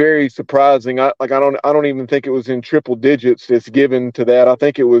 it was very surprising. I don't even think it was in triple digits that's given to that. I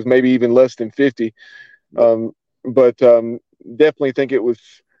think it was maybe even less than 50. But definitely think it was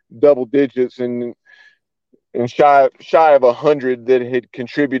double digits and shy of 100 that had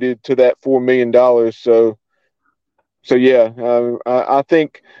contributed to that $4 million. So yeah, I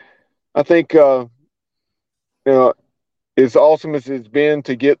think as awesome as it's been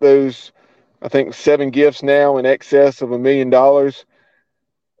to get those, I think 7 gifts now in excess of $1 million.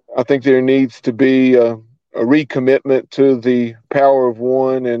 I think there needs to be a recommitment to the power of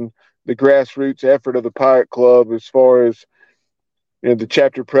one and the grassroots effort of the Pirate Club, as far as the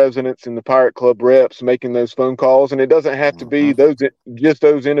chapter presidents and the Pirate Club reps making those phone calls. And it doesn't have to be just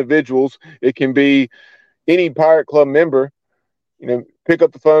those individuals. It can be any Pirate Club member. Pick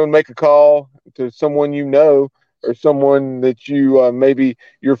up the phone, make a call to someone or someone that you maybe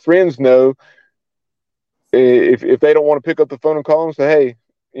your friends know. If they don't want to pick up the phone and call them, say, hey,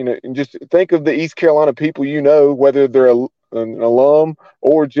 and just think of the East Carolina people, whether they're an alum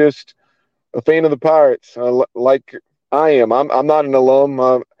or just a fan of the Pirates, like I am. I'm not an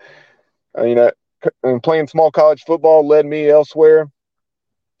alum. And playing small college football led me elsewhere.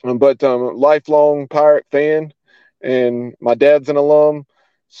 But I'm a lifelong Pirate fan, and my dad's an alum.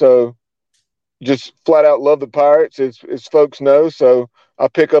 So just flat out love the Pirates, as folks know. So I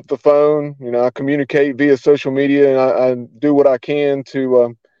pick up the phone, I communicate via social media, and I do what I can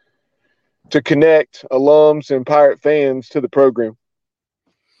to connect alums and Pirate fans to the program.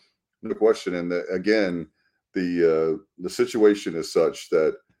 No question. And again, the situation is such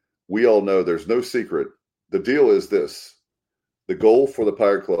that we all know there's no secret. The deal is this. The goal for the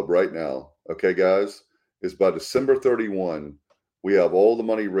Pirate Club right now, okay, guys, is by December 31, we have all the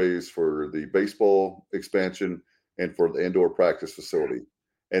money raised for the baseball expansion and for the indoor practice facility.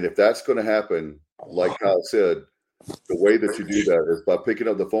 And if that's going to happen, like Kyle said, the way that you do that is by picking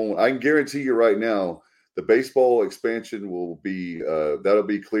up the phone. I can guarantee you right now, the baseball expansion will be that'll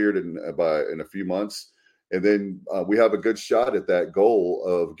be cleared in a few months, and then we have a good shot at that goal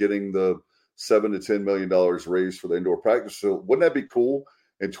of getting the $7 to $10 million raised for the indoor practice. So wouldn't that be cool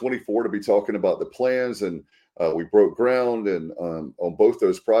in 24 to be talking about the plans and we broke ground and on both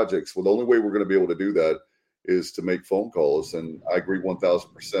those projects? Well, the only way we're going to be able to do that is to make phone calls, and I agree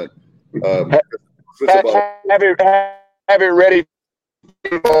 1,000%. Have it ready.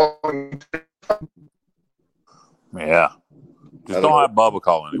 Yeah. Just don't have Bubba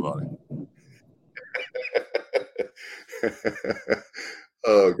call anybody.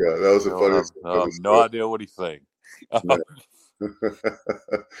 Oh, God. That was the funniest. No idea what he's saying.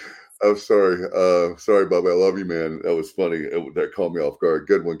 I'm sorry. Sorry, Bubba. I love you, man. That was funny. That caught me off guard.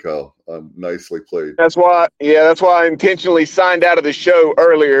 Good one, Kyle. Nicely played. That's why I intentionally signed out of the show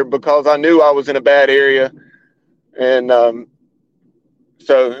earlier, because I knew I was in a bad area. And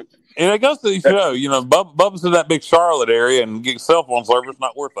so. And it goes to the show, Bubba's in that big Charlotte area, and get cell phone service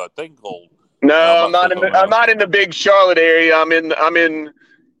not worth a tinkle. No, I'm not in the big Charlotte area. I'm in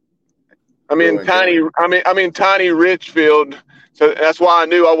tiny Richfield. So that's why I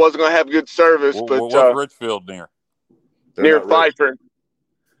knew I wasn't going to have good service. But what's Richfield near? Near Pfeiffer.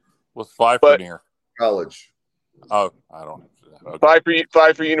 What's Pfeiffer near? College. Oh, I don't know. Okay.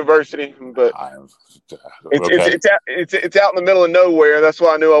 Pfeiffer University, but it's out in the middle of nowhere. That's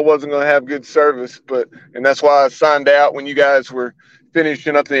why I knew I wasn't going to have good service. And that's why I signed out when you guys were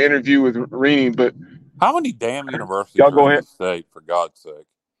finishing up the interview with Rene. But how many damn universities are in the state, for God's sake?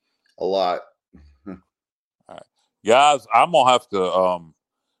 A lot. All right. Guys, I'm going to have to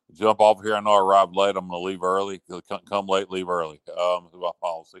jump off here. I know I arrived late. I'm going to leave early. Come late, leave early. It's my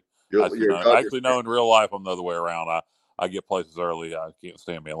policy. Actually, no, in real life, I'm the other way around. I get places early. I can't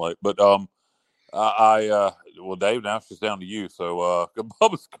stand being late. But well, Dave, now it's just down to you. So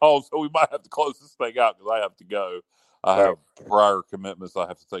Bubba's called, so we might have to close this thing out because I have to go. I have prior commitments I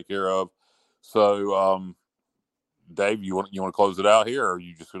have to take care of. So, Dave, you want to close it out here, or are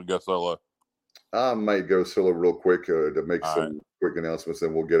you just going to go solo? I might go solo real quick to make some quick announcements,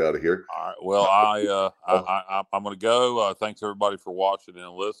 and we'll get out of here. All right. Well, I'm going to go. Thanks everybody for watching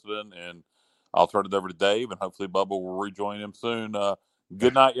and listening, and I'll turn it over to Dave, and hopefully Bubba will rejoin him soon.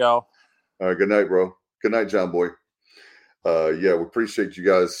 Good night, y'all. All right. Good night, bro. Good night, John Boy. We appreciate you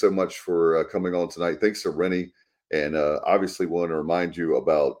guys so much for coming on tonight. Thanks to Rene. And obviously, we want to remind you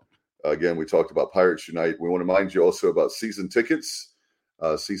about, again, we talked about Pirates Unite. We want to remind you also about season tickets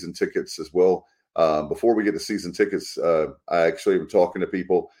as well. Before we get to season tickets, I actually am talking to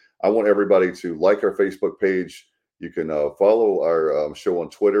people. I want everybody to like our Facebook page. You can follow our show on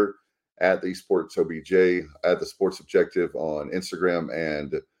Twitter at the eSportsOBJ, at the Sports Objective on Instagram,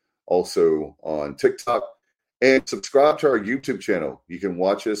 and also on TikTok. And subscribe to our YouTube channel. You can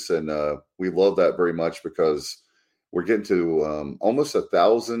watch us, and we love that very much because we're getting to almost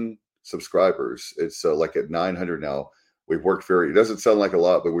 1,000 subscribers. It's like at 900 now. We've worked it doesn't sound like a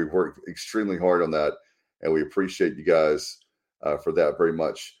lot, but we've worked extremely hard on that. And we appreciate you guys for that very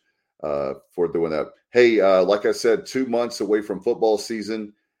much, for doing that. Hey, like I said, 2 months away from football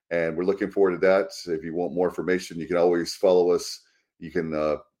season, and we're looking forward to that. If you want more information, you can always follow us. You can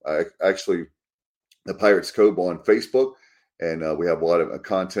actually, the Pirates Cove on Facebook, and we have a lot of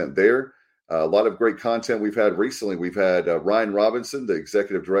content there. A lot of great content we've had recently. We've had Ryan Robinson, the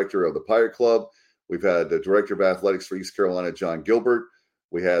executive director of the Pirate Club. We've had the director of athletics for East Carolina, John Gilbert.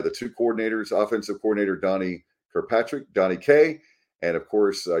 We had the two coordinators, offensive coordinator Donnie Kirkpatrick, Donnie K. And, of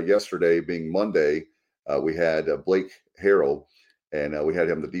course, yesterday being Monday, we had Blake Harrell, and we had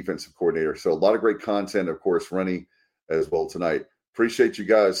him the defensive coordinator. So a lot of great content, of course, Rene as well tonight. Appreciate you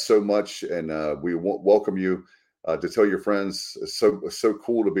guys so much, and we welcome you to tell your friends. It's so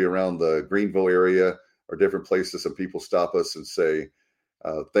cool to be around the Greenville area or different places, and people stop us and say,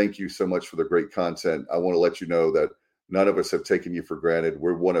 thank you so much for the great content. I want to let you know that none of us have taken you for granted.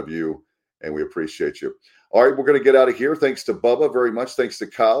 We're one of you, and we appreciate you. All right, we're going to get out of here. Thanks to Bubba very much. Thanks to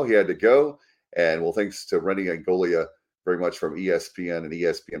Kyle. He had to go. And, well, thanks to Rene Ingoglia very much from ESPN and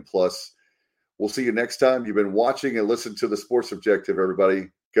ESPN+. We'll see you next time. You've been watching and listening to the Sports Objective, everybody.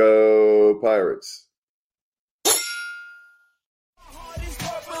 Go Pirates.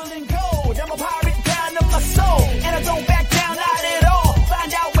 I'm a pirate down to my soul, and I don't back down, not at all.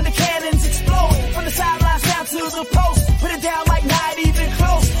 Find out when the cannons explode, from the sidelines down to the post. Put it down like not even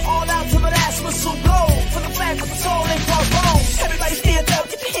close, all out to my last whistle blow. For the flag with the soul and crossbones. Everybody stand up,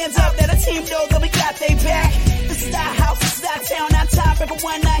 get your hands up, let the team know that we got they back. This is our house, this is our town, our time, Rebel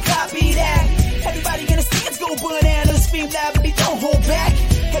 19, copy that. Everybody in the stands go bananas, scream loud, but they don't hold back.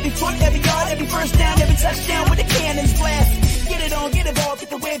 Every foot, every yard, every first down, every touchdown with the cannons blast. Get it on, get it all, get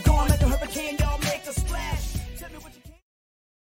the wave going.